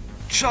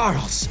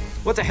 Charles,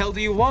 what the hell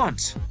do you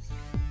want?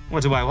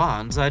 What do I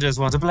want? I just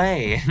want to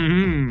play.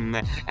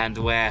 And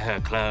wear her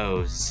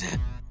clothes.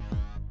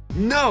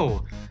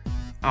 No!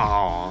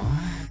 Aww.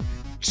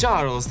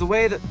 Charles, the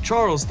way to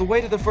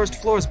the first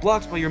floor is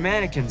blocked by your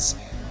mannequins.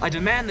 I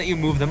demand that you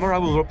move them or I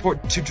will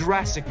report to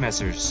Jurassic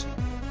Messers.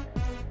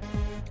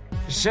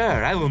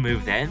 Sure, I will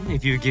move then,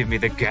 if you give me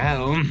the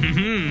go.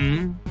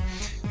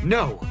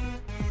 No!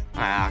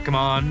 Ah, come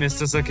on,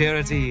 Mr.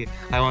 Security.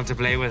 I want to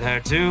play with her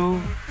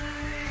too.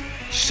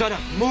 Shut up!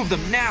 Move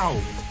them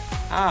now!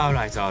 All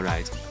right, all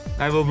right.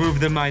 I will move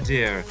them, my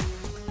dear.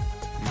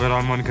 But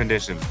on one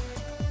condition.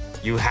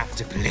 You have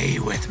to play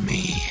with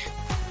me.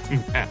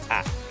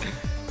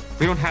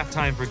 We don't have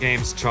time for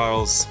games,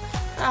 Charles.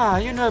 Ah,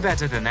 you know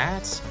better than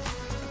that.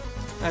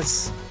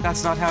 That's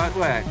not how it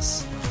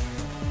works.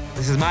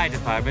 This is my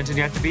department, and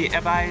you have to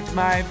abide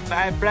my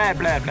blah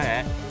blah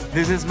blah.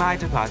 This is my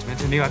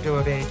department, and you have to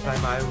obey by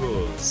my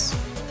rules.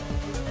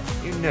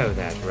 You know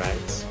that,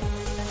 right?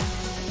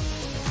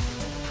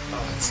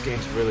 Oh, this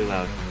game's really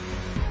loud.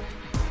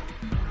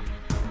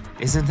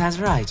 Isn't that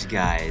right,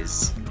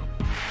 guys?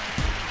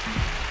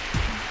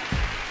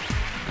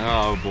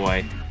 Oh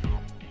boy.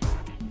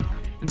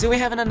 Do we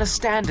have an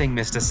understanding,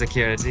 Mr.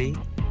 Security?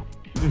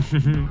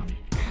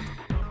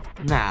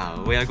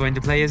 Now, we are going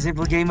to play a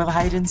simple game of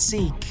hide and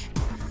seek.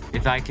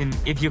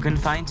 If you can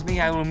find me,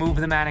 I will move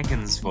the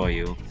mannequins for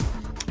you.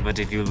 But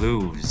if you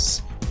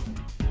lose,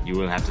 you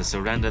will have to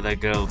surrender the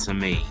girl to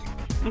me.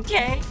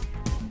 Okay?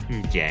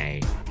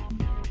 Okay.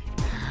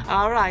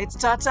 Alright,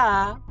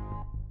 ta-ta!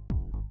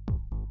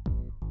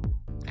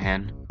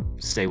 Anne,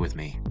 stay with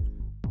me.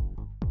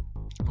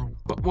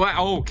 But what?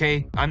 Oh,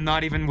 okay. I'm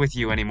not even with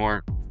you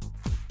anymore.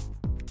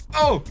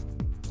 Oh!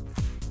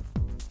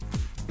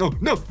 No,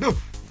 no, no!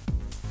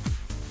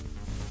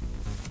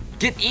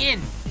 Get in!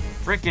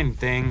 Frickin'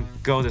 thing.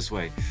 Go this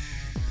way.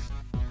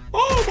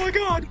 Oh my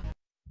god!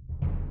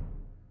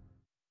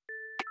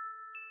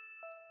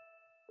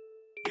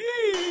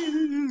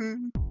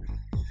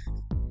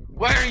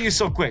 Why are you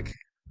so quick?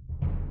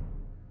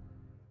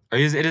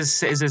 Is it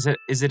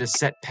a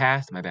set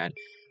path? My bad.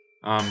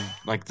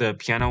 Like the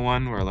piano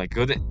one where like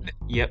go the.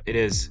 Yep, it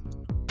is.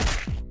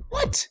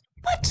 What?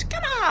 What?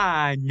 Come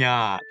on!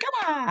 Nah,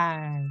 come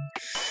on!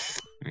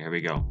 Here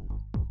we go.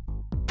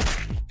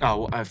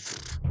 Oh,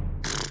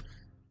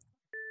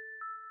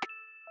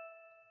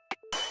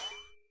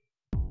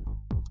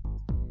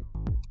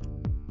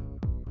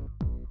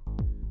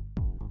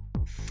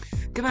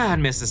 Come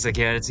on, Mr.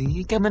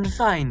 Security, come and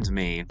find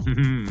me.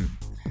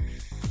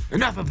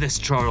 Enough of this,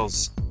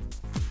 Charles.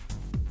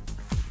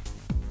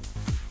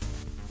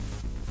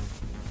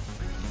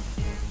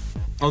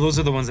 Oh, those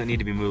are the ones that need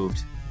to be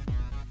moved.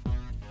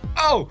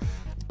 Oh!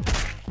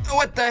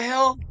 What the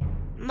hell?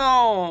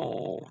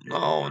 No,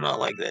 no, not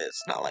like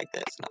this, not like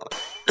this, not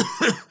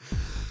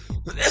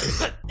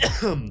like...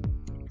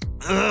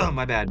 Ugh,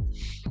 my bad.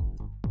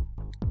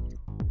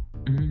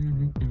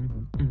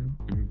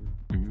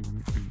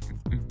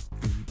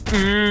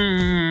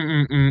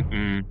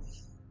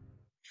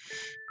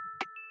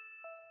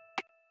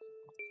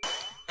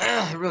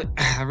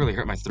 I really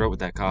hurt my throat with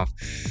that cough.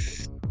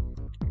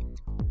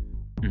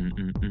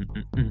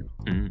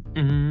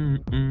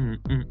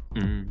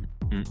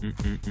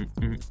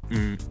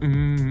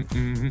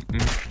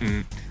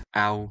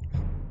 Ow.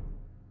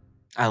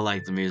 I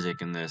like the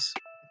music in this.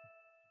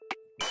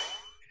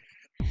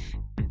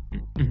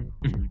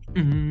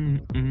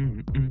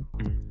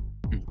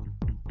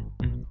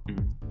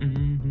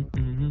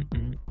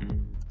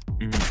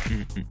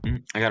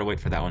 I gotta wait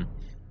for that one.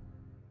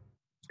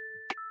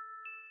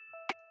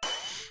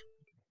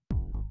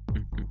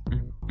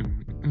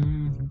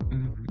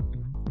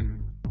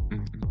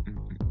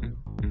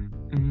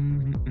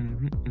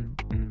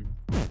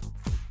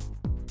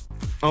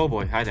 Oh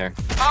boy, hi there.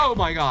 Oh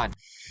my god!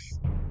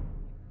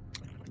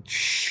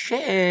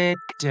 Shit.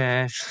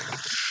 Shit.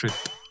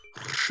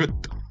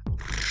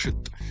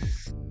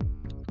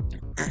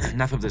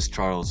 Enough of this,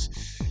 Charles.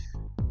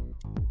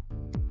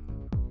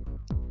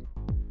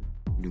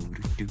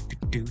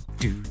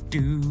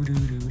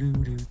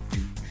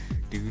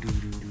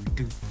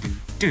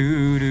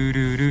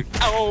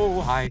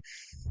 Oh, hi.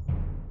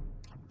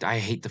 I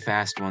hate the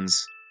fast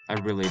ones. I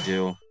really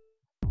do.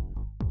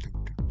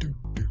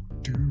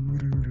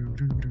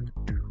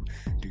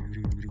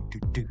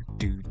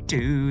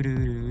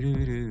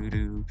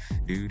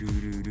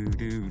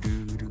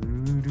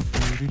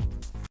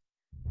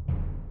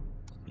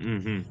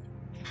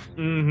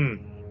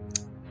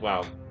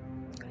 Wow.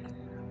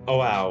 Oh,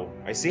 wow.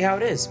 I see how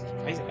it is.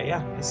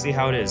 I see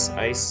how it is.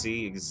 I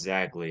see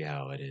exactly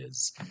how it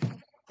is.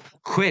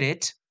 Quit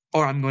it,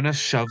 or I'm gonna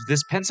shove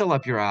this pencil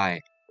up your eye.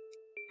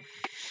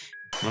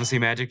 Wanna see a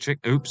magic trick?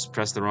 Oops,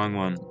 pressed the wrong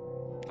one.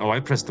 Oh, I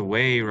pressed the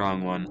way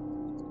wrong one.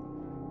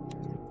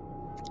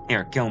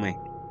 Here, kill me.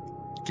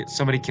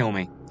 Somebody kill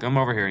me. Come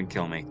over here and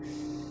kill me.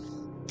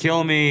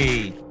 Kill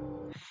me!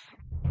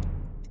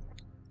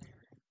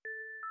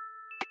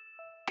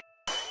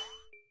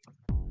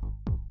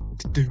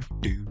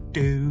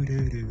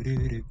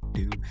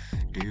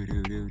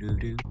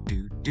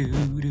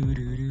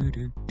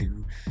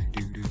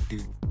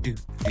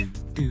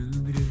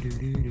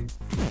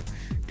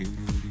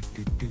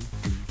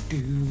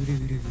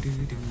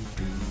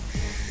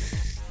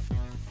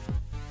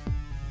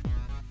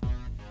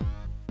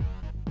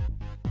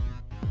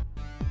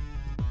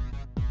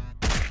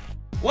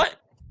 What?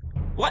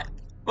 What?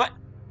 What?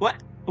 What?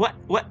 What?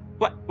 What?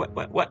 What?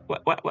 What? What? What?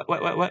 What?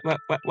 What? What? What?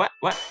 What? What?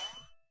 What?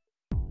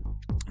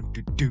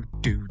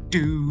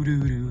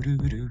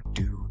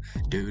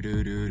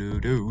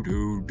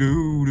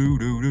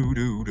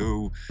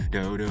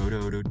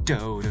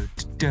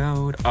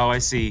 Oh, I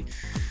see.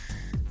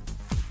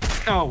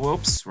 Oh,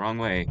 whoops, wrong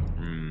way.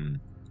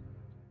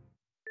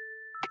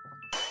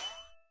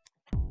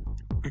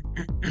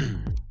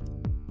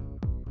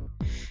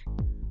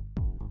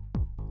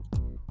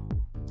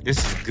 This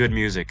is good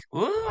music.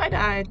 Ooh, I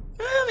died.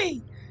 Ooh,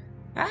 me.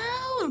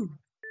 Ow.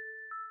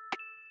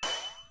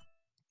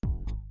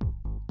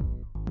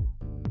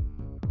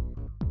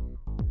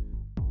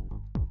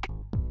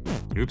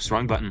 Oops,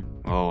 wrong button.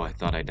 Oh, I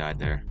thought I died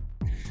there.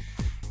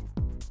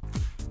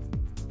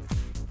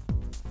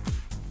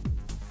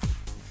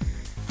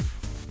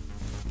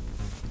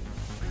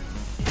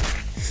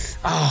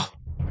 Oh.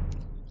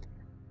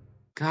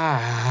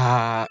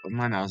 God,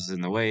 my mouse is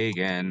in the way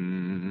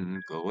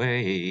again. Go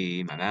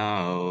away, my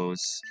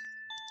mouse.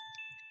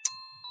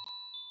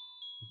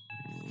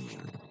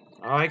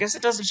 Oh, I guess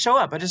it doesn't show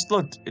up. I just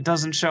looked. It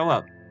doesn't show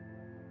up.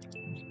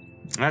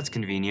 That's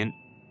convenient.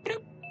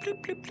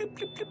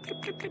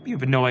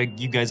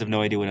 You guys have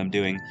no idea what I'm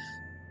doing.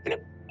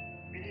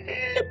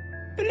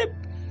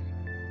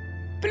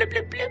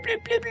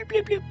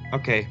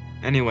 Okay,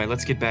 anyway,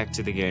 let's get back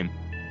to the game.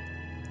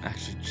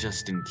 Actually,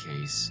 just in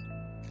case.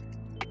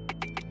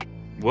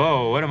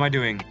 Whoa, what am I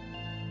doing?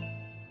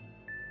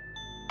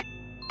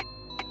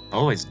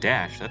 Always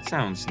dash, that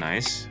sounds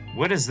nice.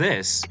 What is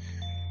this?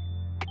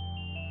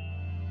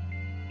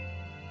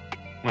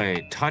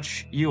 Wait,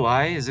 touch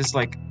UI? Is this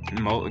like,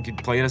 you could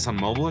play this on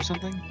mobile or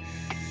something?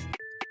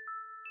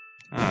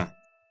 Huh.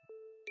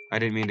 I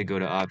didn't mean to go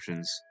to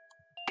options.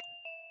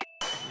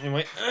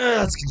 Anyway,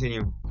 let's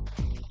continue.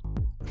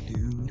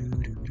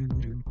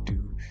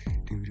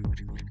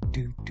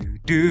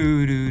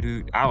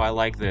 Ow, I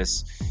like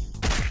this.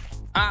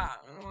 Ah,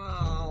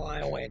 oh,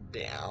 I went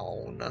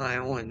down. I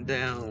went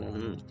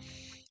down.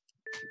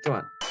 Come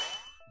on.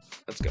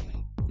 Let's go.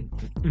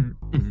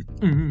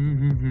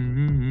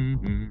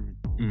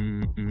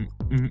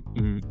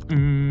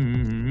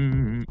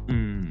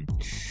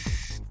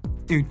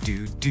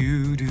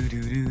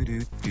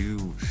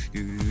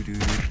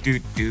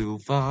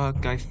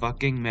 Fuck, I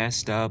fucking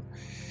messed up.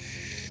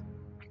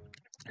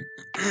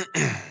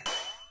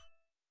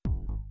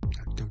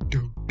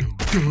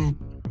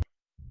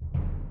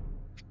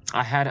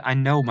 I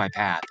know my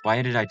path.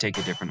 Why did I take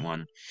a different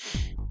one?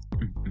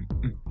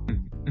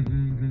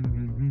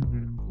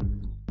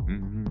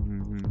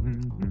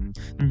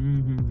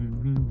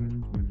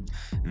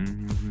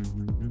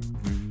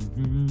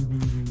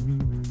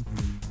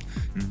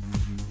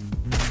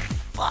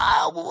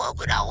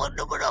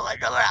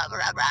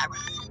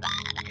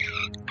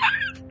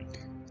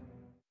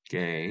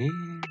 Okay.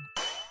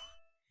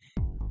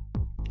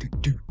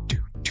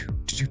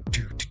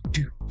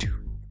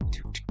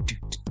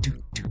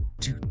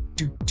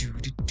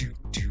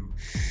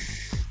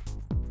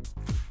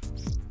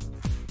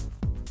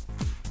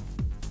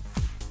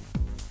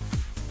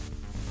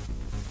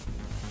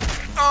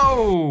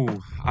 Oh,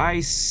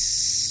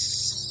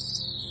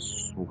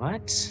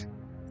 what?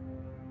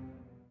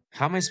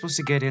 How am I supposed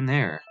to get in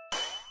there?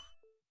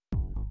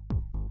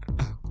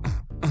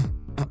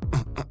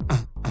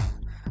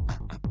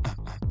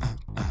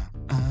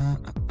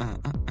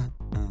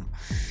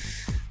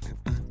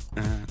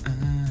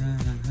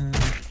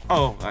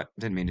 Oh, I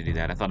didn't mean to do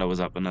that. I thought I was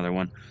up another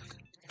one.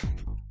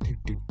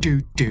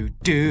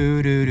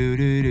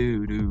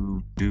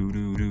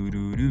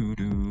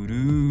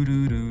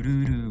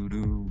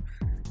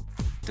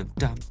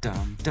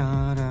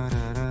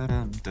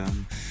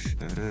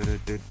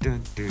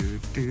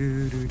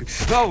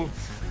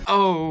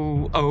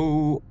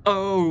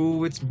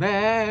 Oh, it's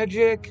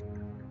magic,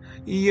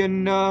 you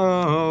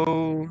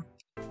know.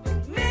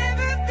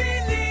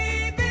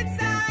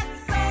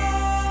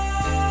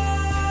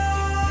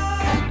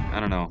 I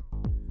don't know.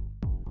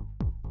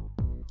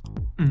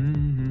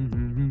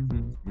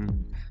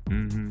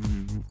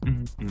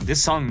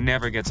 This song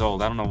never gets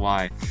old. I don't know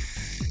why.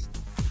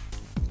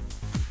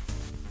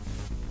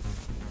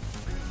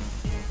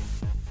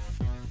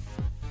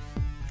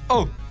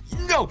 Oh,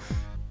 no!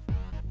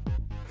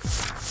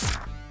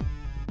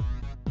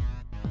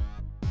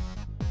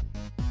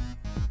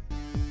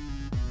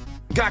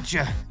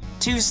 Gotcha!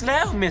 Too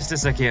slow, Mr.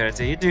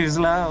 Security. Too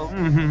slow.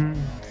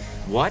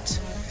 What?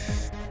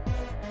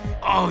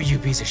 Oh, you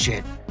piece of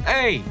shit.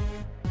 Hey!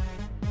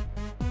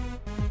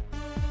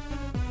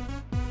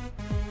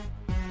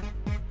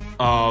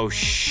 Oh,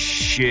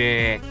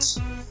 shit.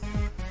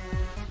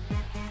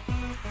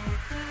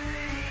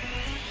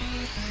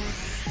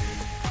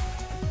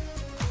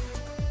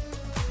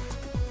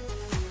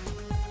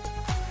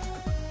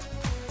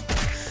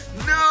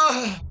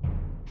 No!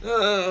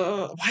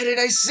 Why did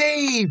I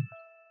save?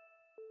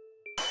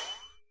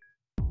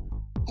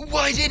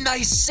 Why didn't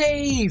I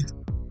save?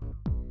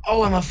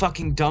 Oh, I'm a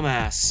fucking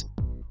dumbass.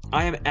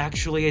 I am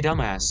actually a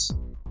dumbass.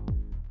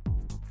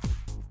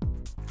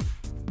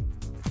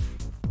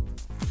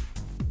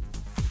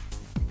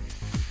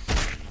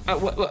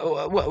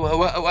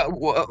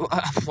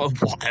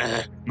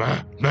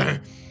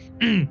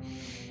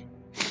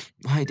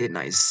 Why didn't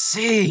I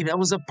save? That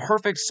was a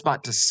perfect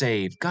spot to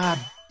save. God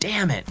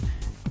damn it.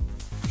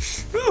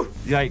 Whew,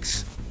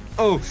 yikes.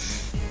 Oh.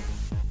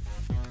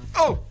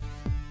 Oh.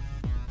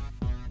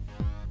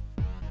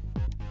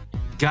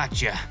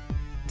 Gotcha.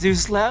 Too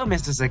slow,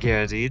 Mr.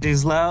 Security. Too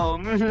slow.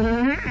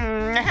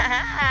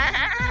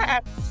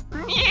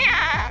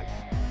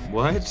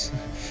 What?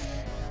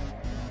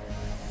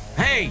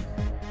 Hey!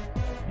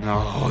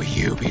 No,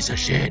 you piece of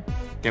shit.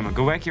 Damn it,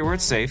 go back here where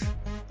it's safe.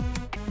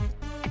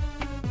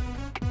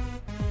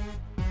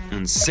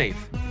 And safe.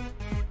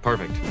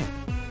 Perfect.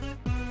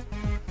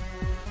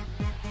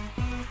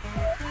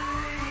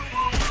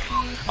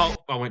 Oh,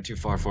 I went too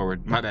far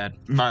forward. My bad.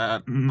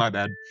 My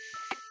bad.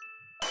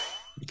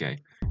 Okay.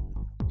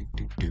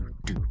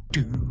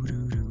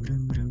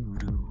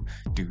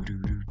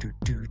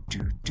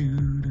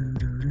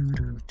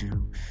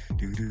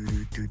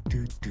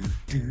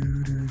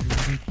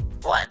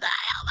 What the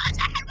hell was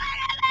that?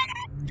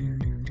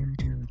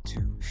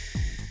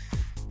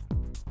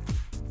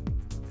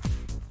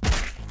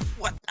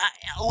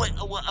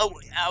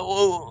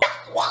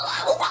 What the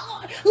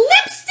hell?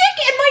 Lipstick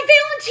and my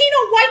Valentino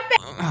white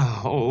bag.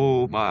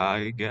 Oh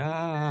my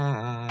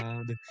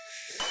god.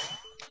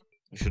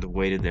 I should have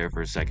waited there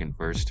for a second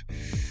first.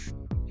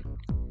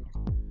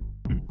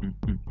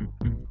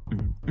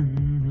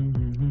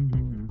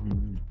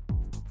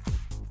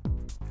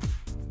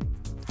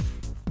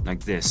 Like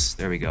this.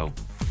 There we go.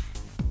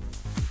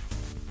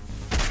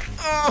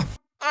 Oh,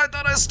 I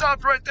thought I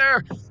stopped right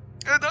there.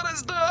 I thought I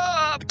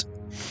stopped.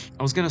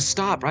 I was gonna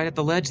stop right at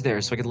the ledge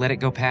there so I could let it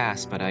go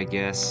past, but I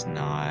guess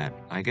not.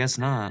 I guess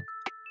not.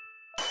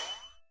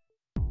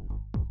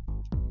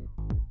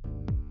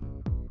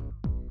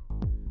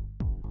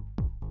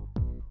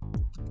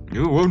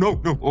 Oh, no,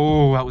 no.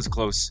 Oh, that was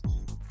close.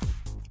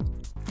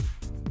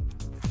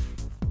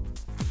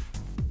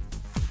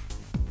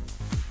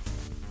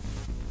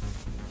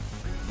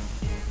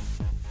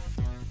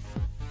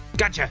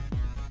 Gotcha.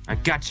 I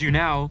got you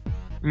now.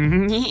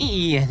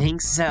 You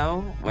think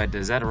so? What,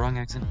 is that a wrong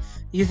accent?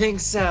 You think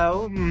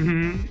so?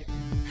 Mm-hmm.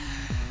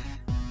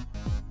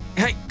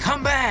 Hey,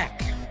 come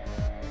back!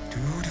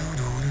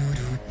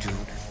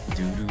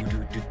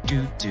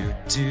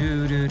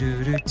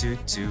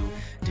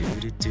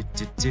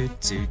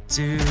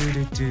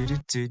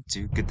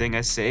 Good thing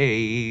I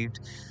saved.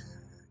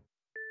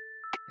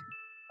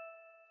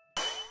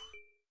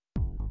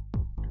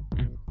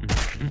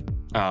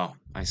 Oh,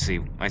 I see.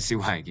 I see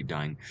why I keep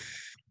dying.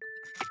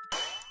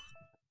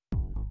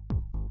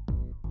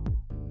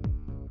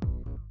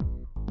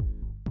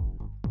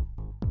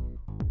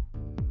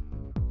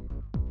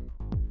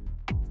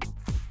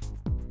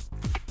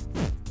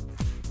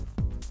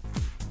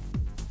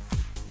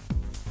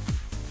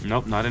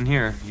 Nope, not in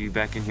here. You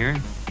back in here?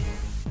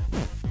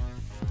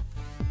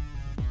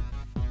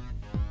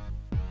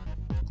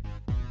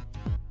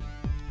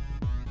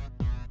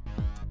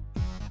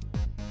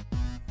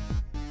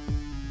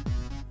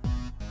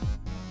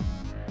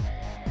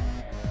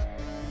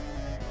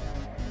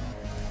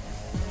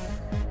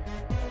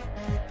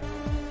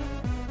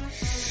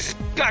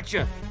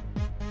 Gotcha!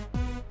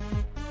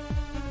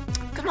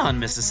 Come on,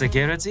 Mr.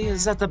 Security,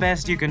 is that the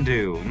best you can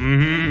do?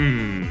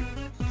 Mm-hmm.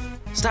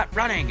 Stop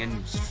running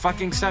and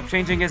fucking stop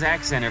changing his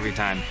accent every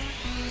time.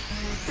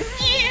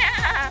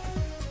 Yeah!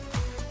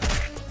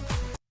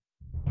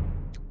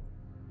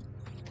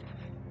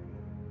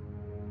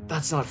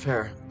 That's not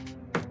fair.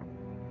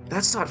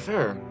 That's not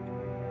fair.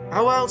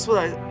 How else would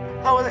I...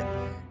 How would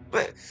I...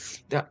 But...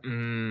 Okay.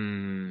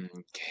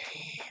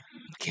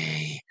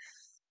 Okay.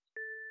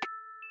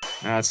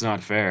 That's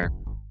not fair.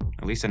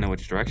 At least I know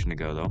which direction to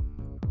go, though.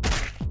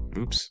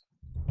 Oops.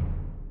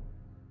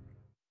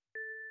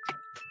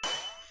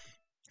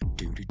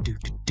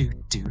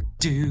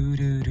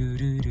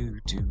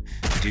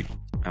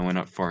 I went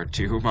up far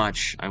too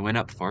much. I went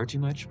up far too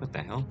much? What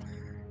the hell?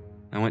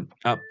 I went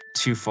up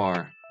too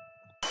far.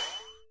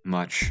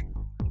 Much.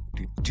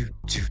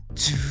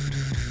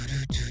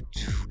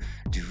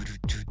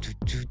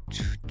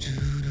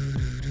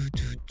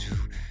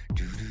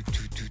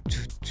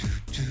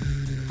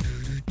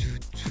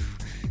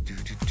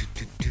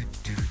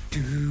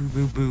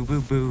 Boo boo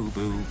boo boo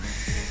boo.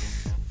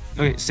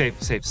 Okay, save.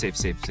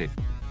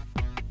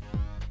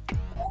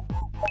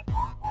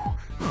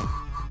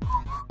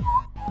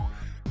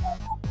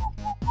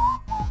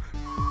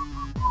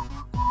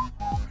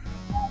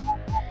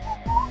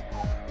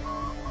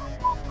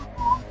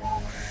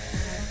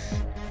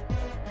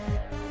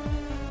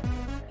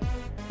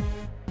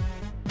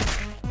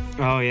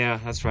 Oh yeah,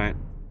 that's right.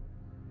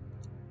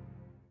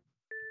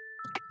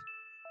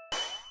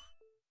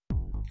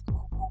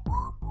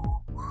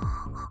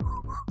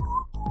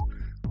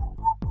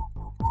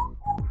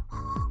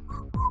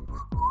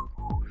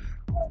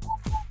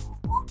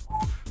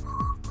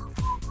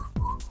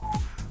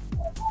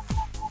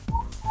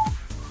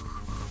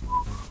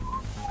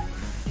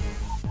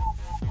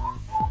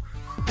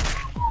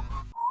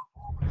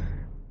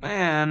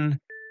 Man,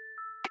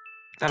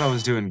 thought I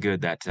was doing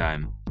good that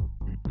time.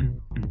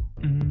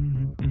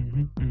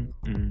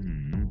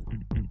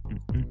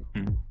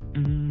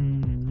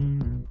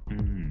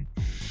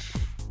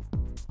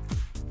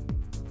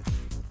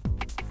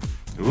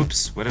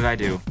 Oops, what did I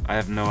do? I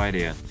have no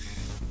idea.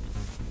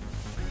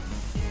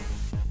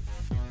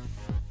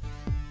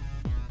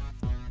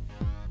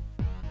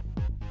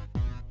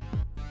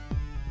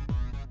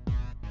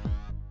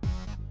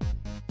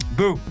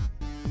 Boo!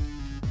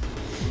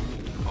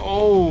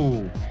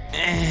 Oh!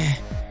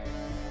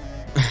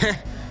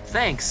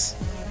 Thanks!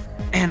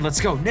 And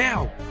let's go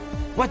now!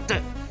 What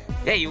the?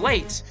 Hey,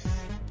 wait!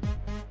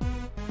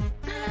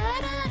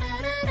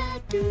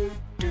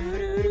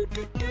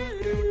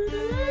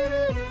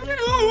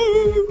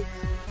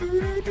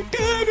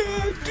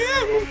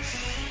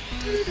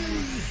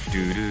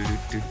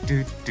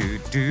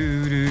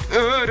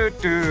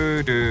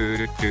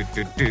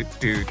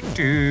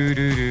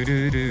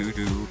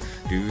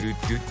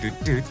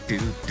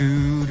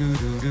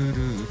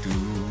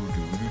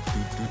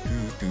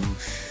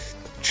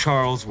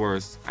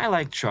 Charlesworth. I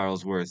like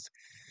Charlesworth.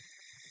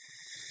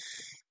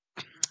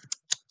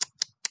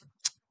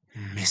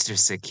 Mr.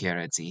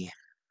 Security.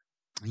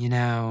 You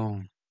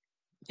know,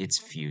 it's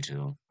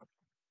futile.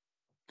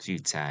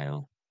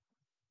 Futile.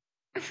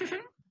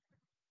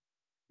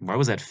 Why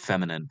was that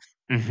feminine?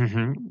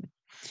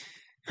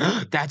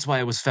 That's why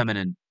it was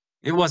feminine.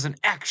 It wasn't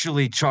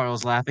actually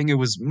Charles laughing, it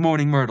was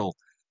Moaning Myrtle.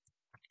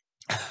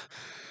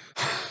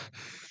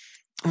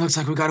 Looks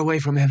like we got away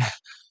from him.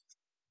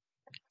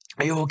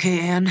 Are you okay,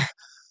 Anne?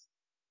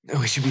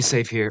 We should be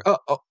safe here.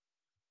 Oh.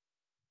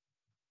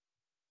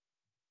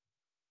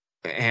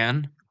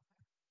 Anne?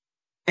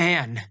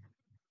 Anne!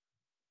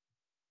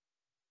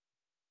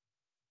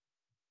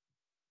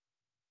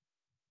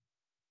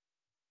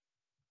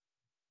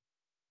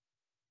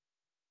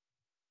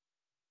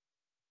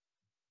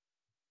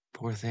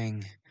 Poor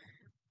thing.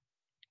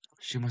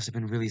 She must have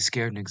been really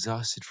scared and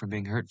exhausted from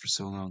being hurt for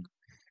so long.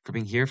 For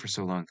being here for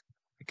so long.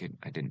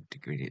 I didn't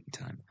degrade it in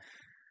time.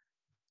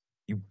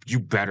 You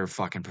better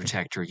fucking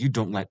protect her. You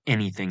don't let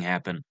anything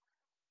happen.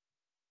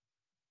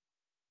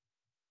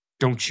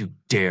 Don't you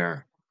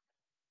dare.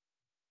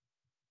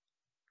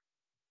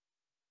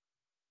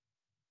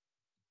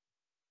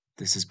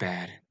 This is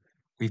bad.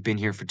 We've been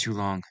here for too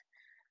long.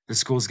 The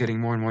school's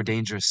getting more and more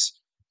dangerous.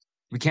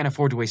 We can't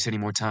afford to waste any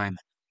more time.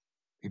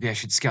 Maybe I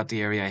should scout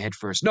the area ahead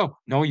first. No,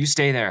 you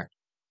stay there.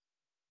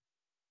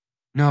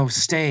 No,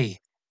 stay.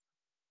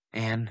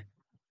 Anne,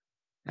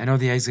 I know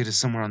the exit is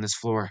somewhere on this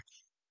floor.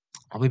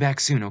 I'll be back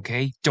soon,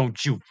 okay?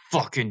 Don't you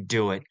fucking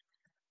do it.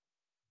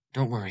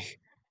 Don't worry.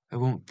 I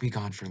won't be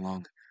gone for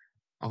long.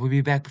 I will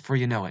be back before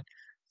you know it.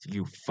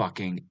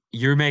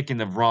 You're making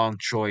the wrong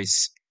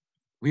choice.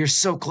 We are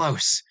so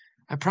close.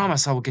 I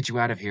promise I will get you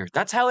out of here.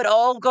 That's how it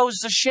all goes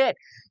to shit.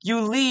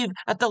 You leave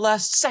at the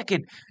last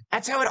second.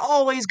 That's how it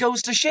always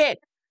goes to shit.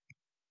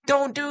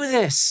 Don't do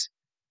this.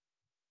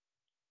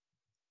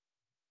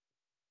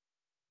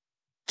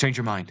 Change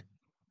your mind.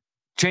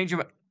 Change your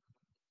mind.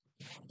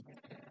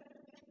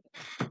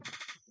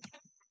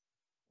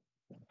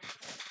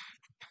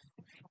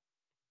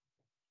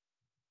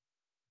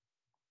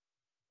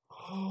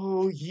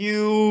 Oh,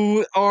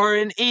 you are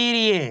an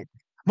idiot.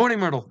 Morning,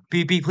 Myrtle.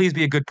 Please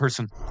be a good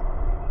person.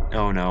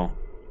 Oh, no.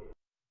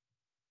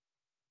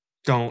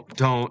 Don't,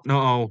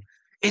 no.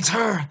 It's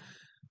her.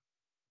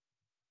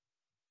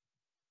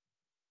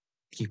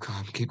 Keep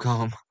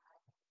calm.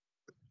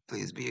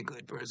 Please be a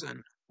good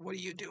person. What are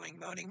you doing,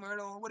 Moaning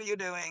Myrtle? What are you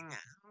doing?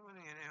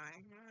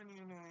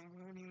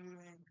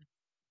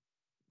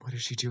 What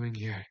is she doing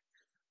here?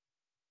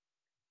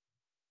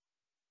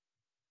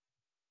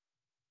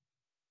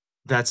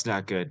 That's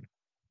not good.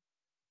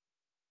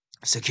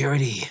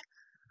 Security.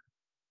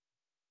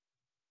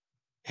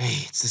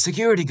 Hey, it's the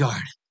security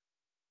guard.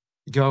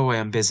 Go away,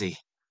 I'm busy.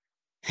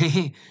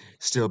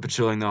 Still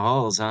patrolling the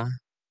halls, huh?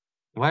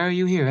 Why are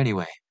you here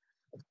anyway?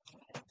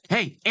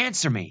 Hey,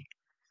 answer me!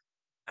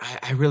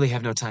 I really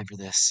have no time for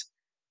this.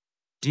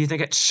 Do you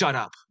think Shut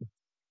up!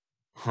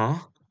 Huh?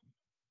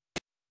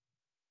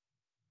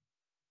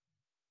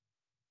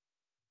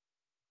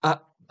 Uh,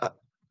 uh...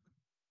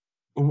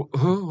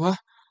 Who? What?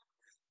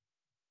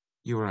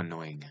 You are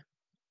annoying.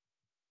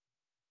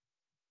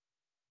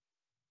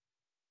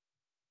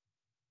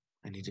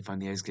 I need to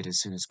find the exit as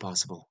soon as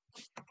possible.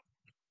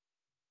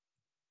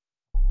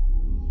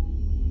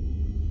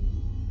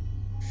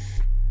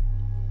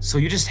 So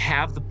you just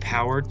have the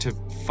power to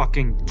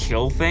fucking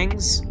kill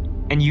things?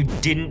 And you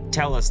didn't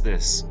tell us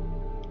this.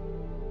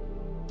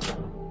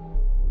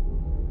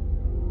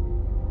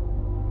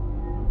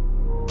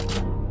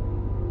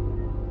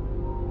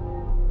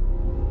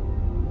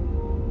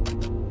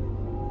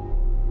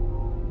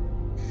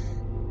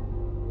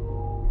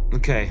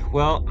 Okay,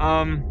 well,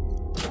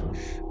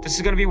 this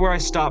is gonna be where I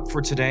stop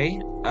for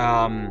today.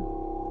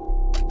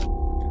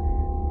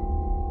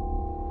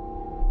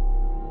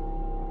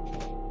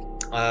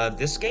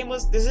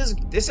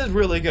 This is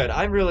really good.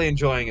 I'm really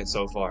enjoying it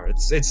so far.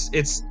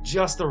 It's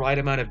just the right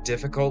amount of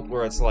difficult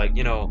where it's like,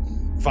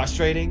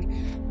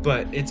 frustrating,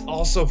 but it's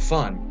also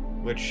fun,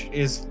 which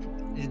is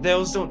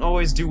those don't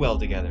always do well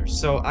together.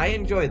 So I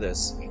enjoy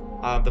this.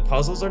 The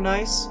puzzles are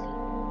nice.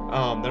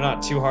 They're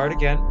not too hard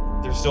again.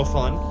 They're still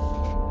fun.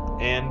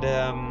 And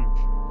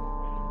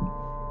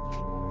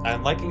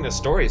I'm liking the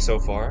story so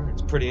far.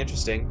 It's pretty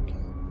interesting.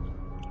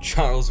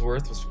 Charles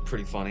Worth was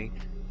pretty funny.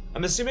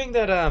 I'm assuming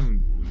that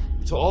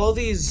so all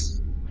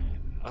these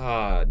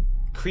uh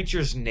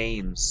creatures'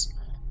 names,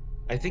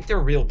 I think they're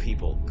real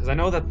people because I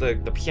know that the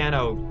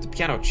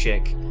piano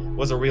chick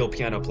was a real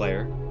piano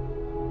player.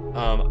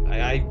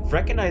 I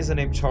recognize the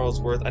name Charles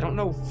Worth. I don't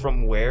know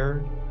from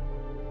where.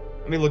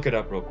 Let me look it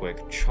up real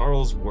quick.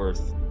 Charles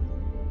Worth.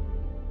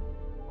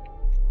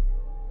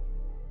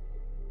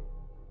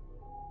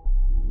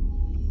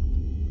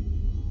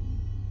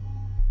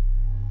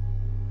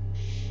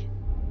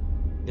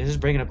 This is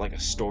bringing up like a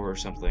store or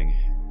something.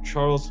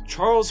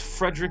 Charles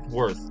Frederick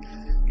Worth.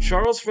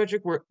 Charles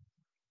Frederick Worth.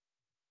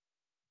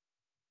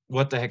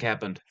 What the heck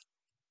happened?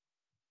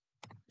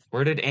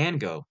 Where did Anne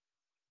go?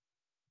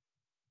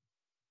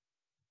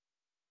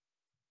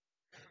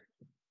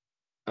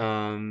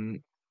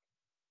 Um.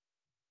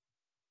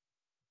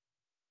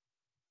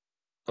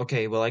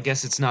 Okay, well, I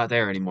guess it's not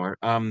there anymore.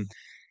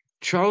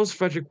 Charles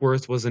Frederick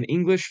Worth was an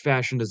English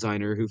fashion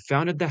designer who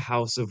founded the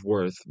House of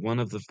Worth, one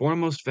of the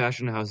foremost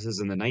fashion houses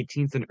in the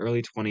 19th and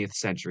early 20th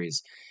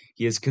centuries.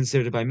 He is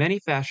considered by many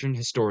fashion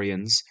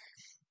historians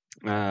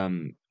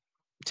um,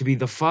 to be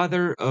the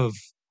father of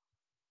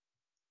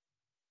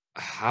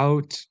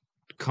haute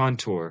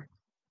contour,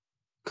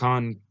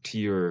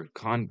 contour,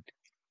 couture,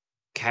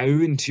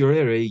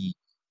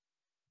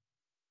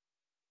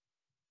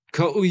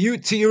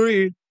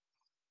 couture,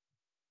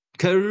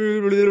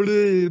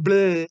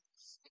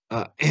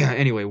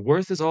 anyway,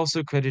 Worth is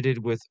also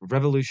credited with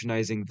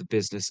revolutionizing the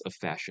business of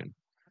fashion.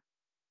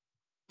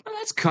 Well,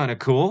 that's kind of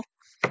cool.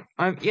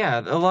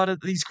 Yeah, a lot of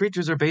these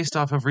creatures are based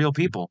off of real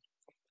people,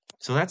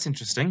 so that's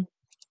interesting.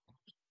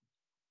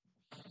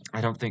 I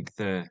don't think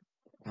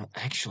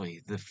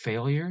actually the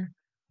failure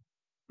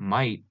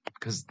might,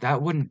 because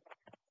that wouldn't,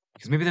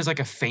 because maybe there's like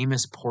a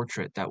famous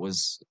portrait that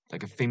was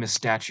like a famous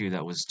statue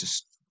that was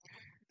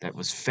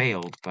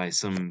failed by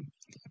some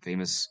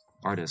famous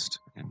artist,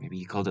 and maybe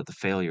he called it the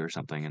failure or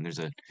something, and there's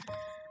a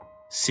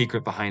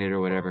secret behind it or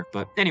whatever.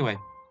 But anyway,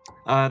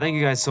 thank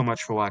you guys so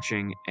much for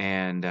watching,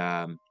 and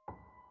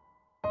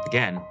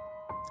again,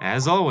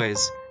 as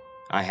always,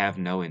 I have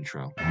no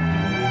intro.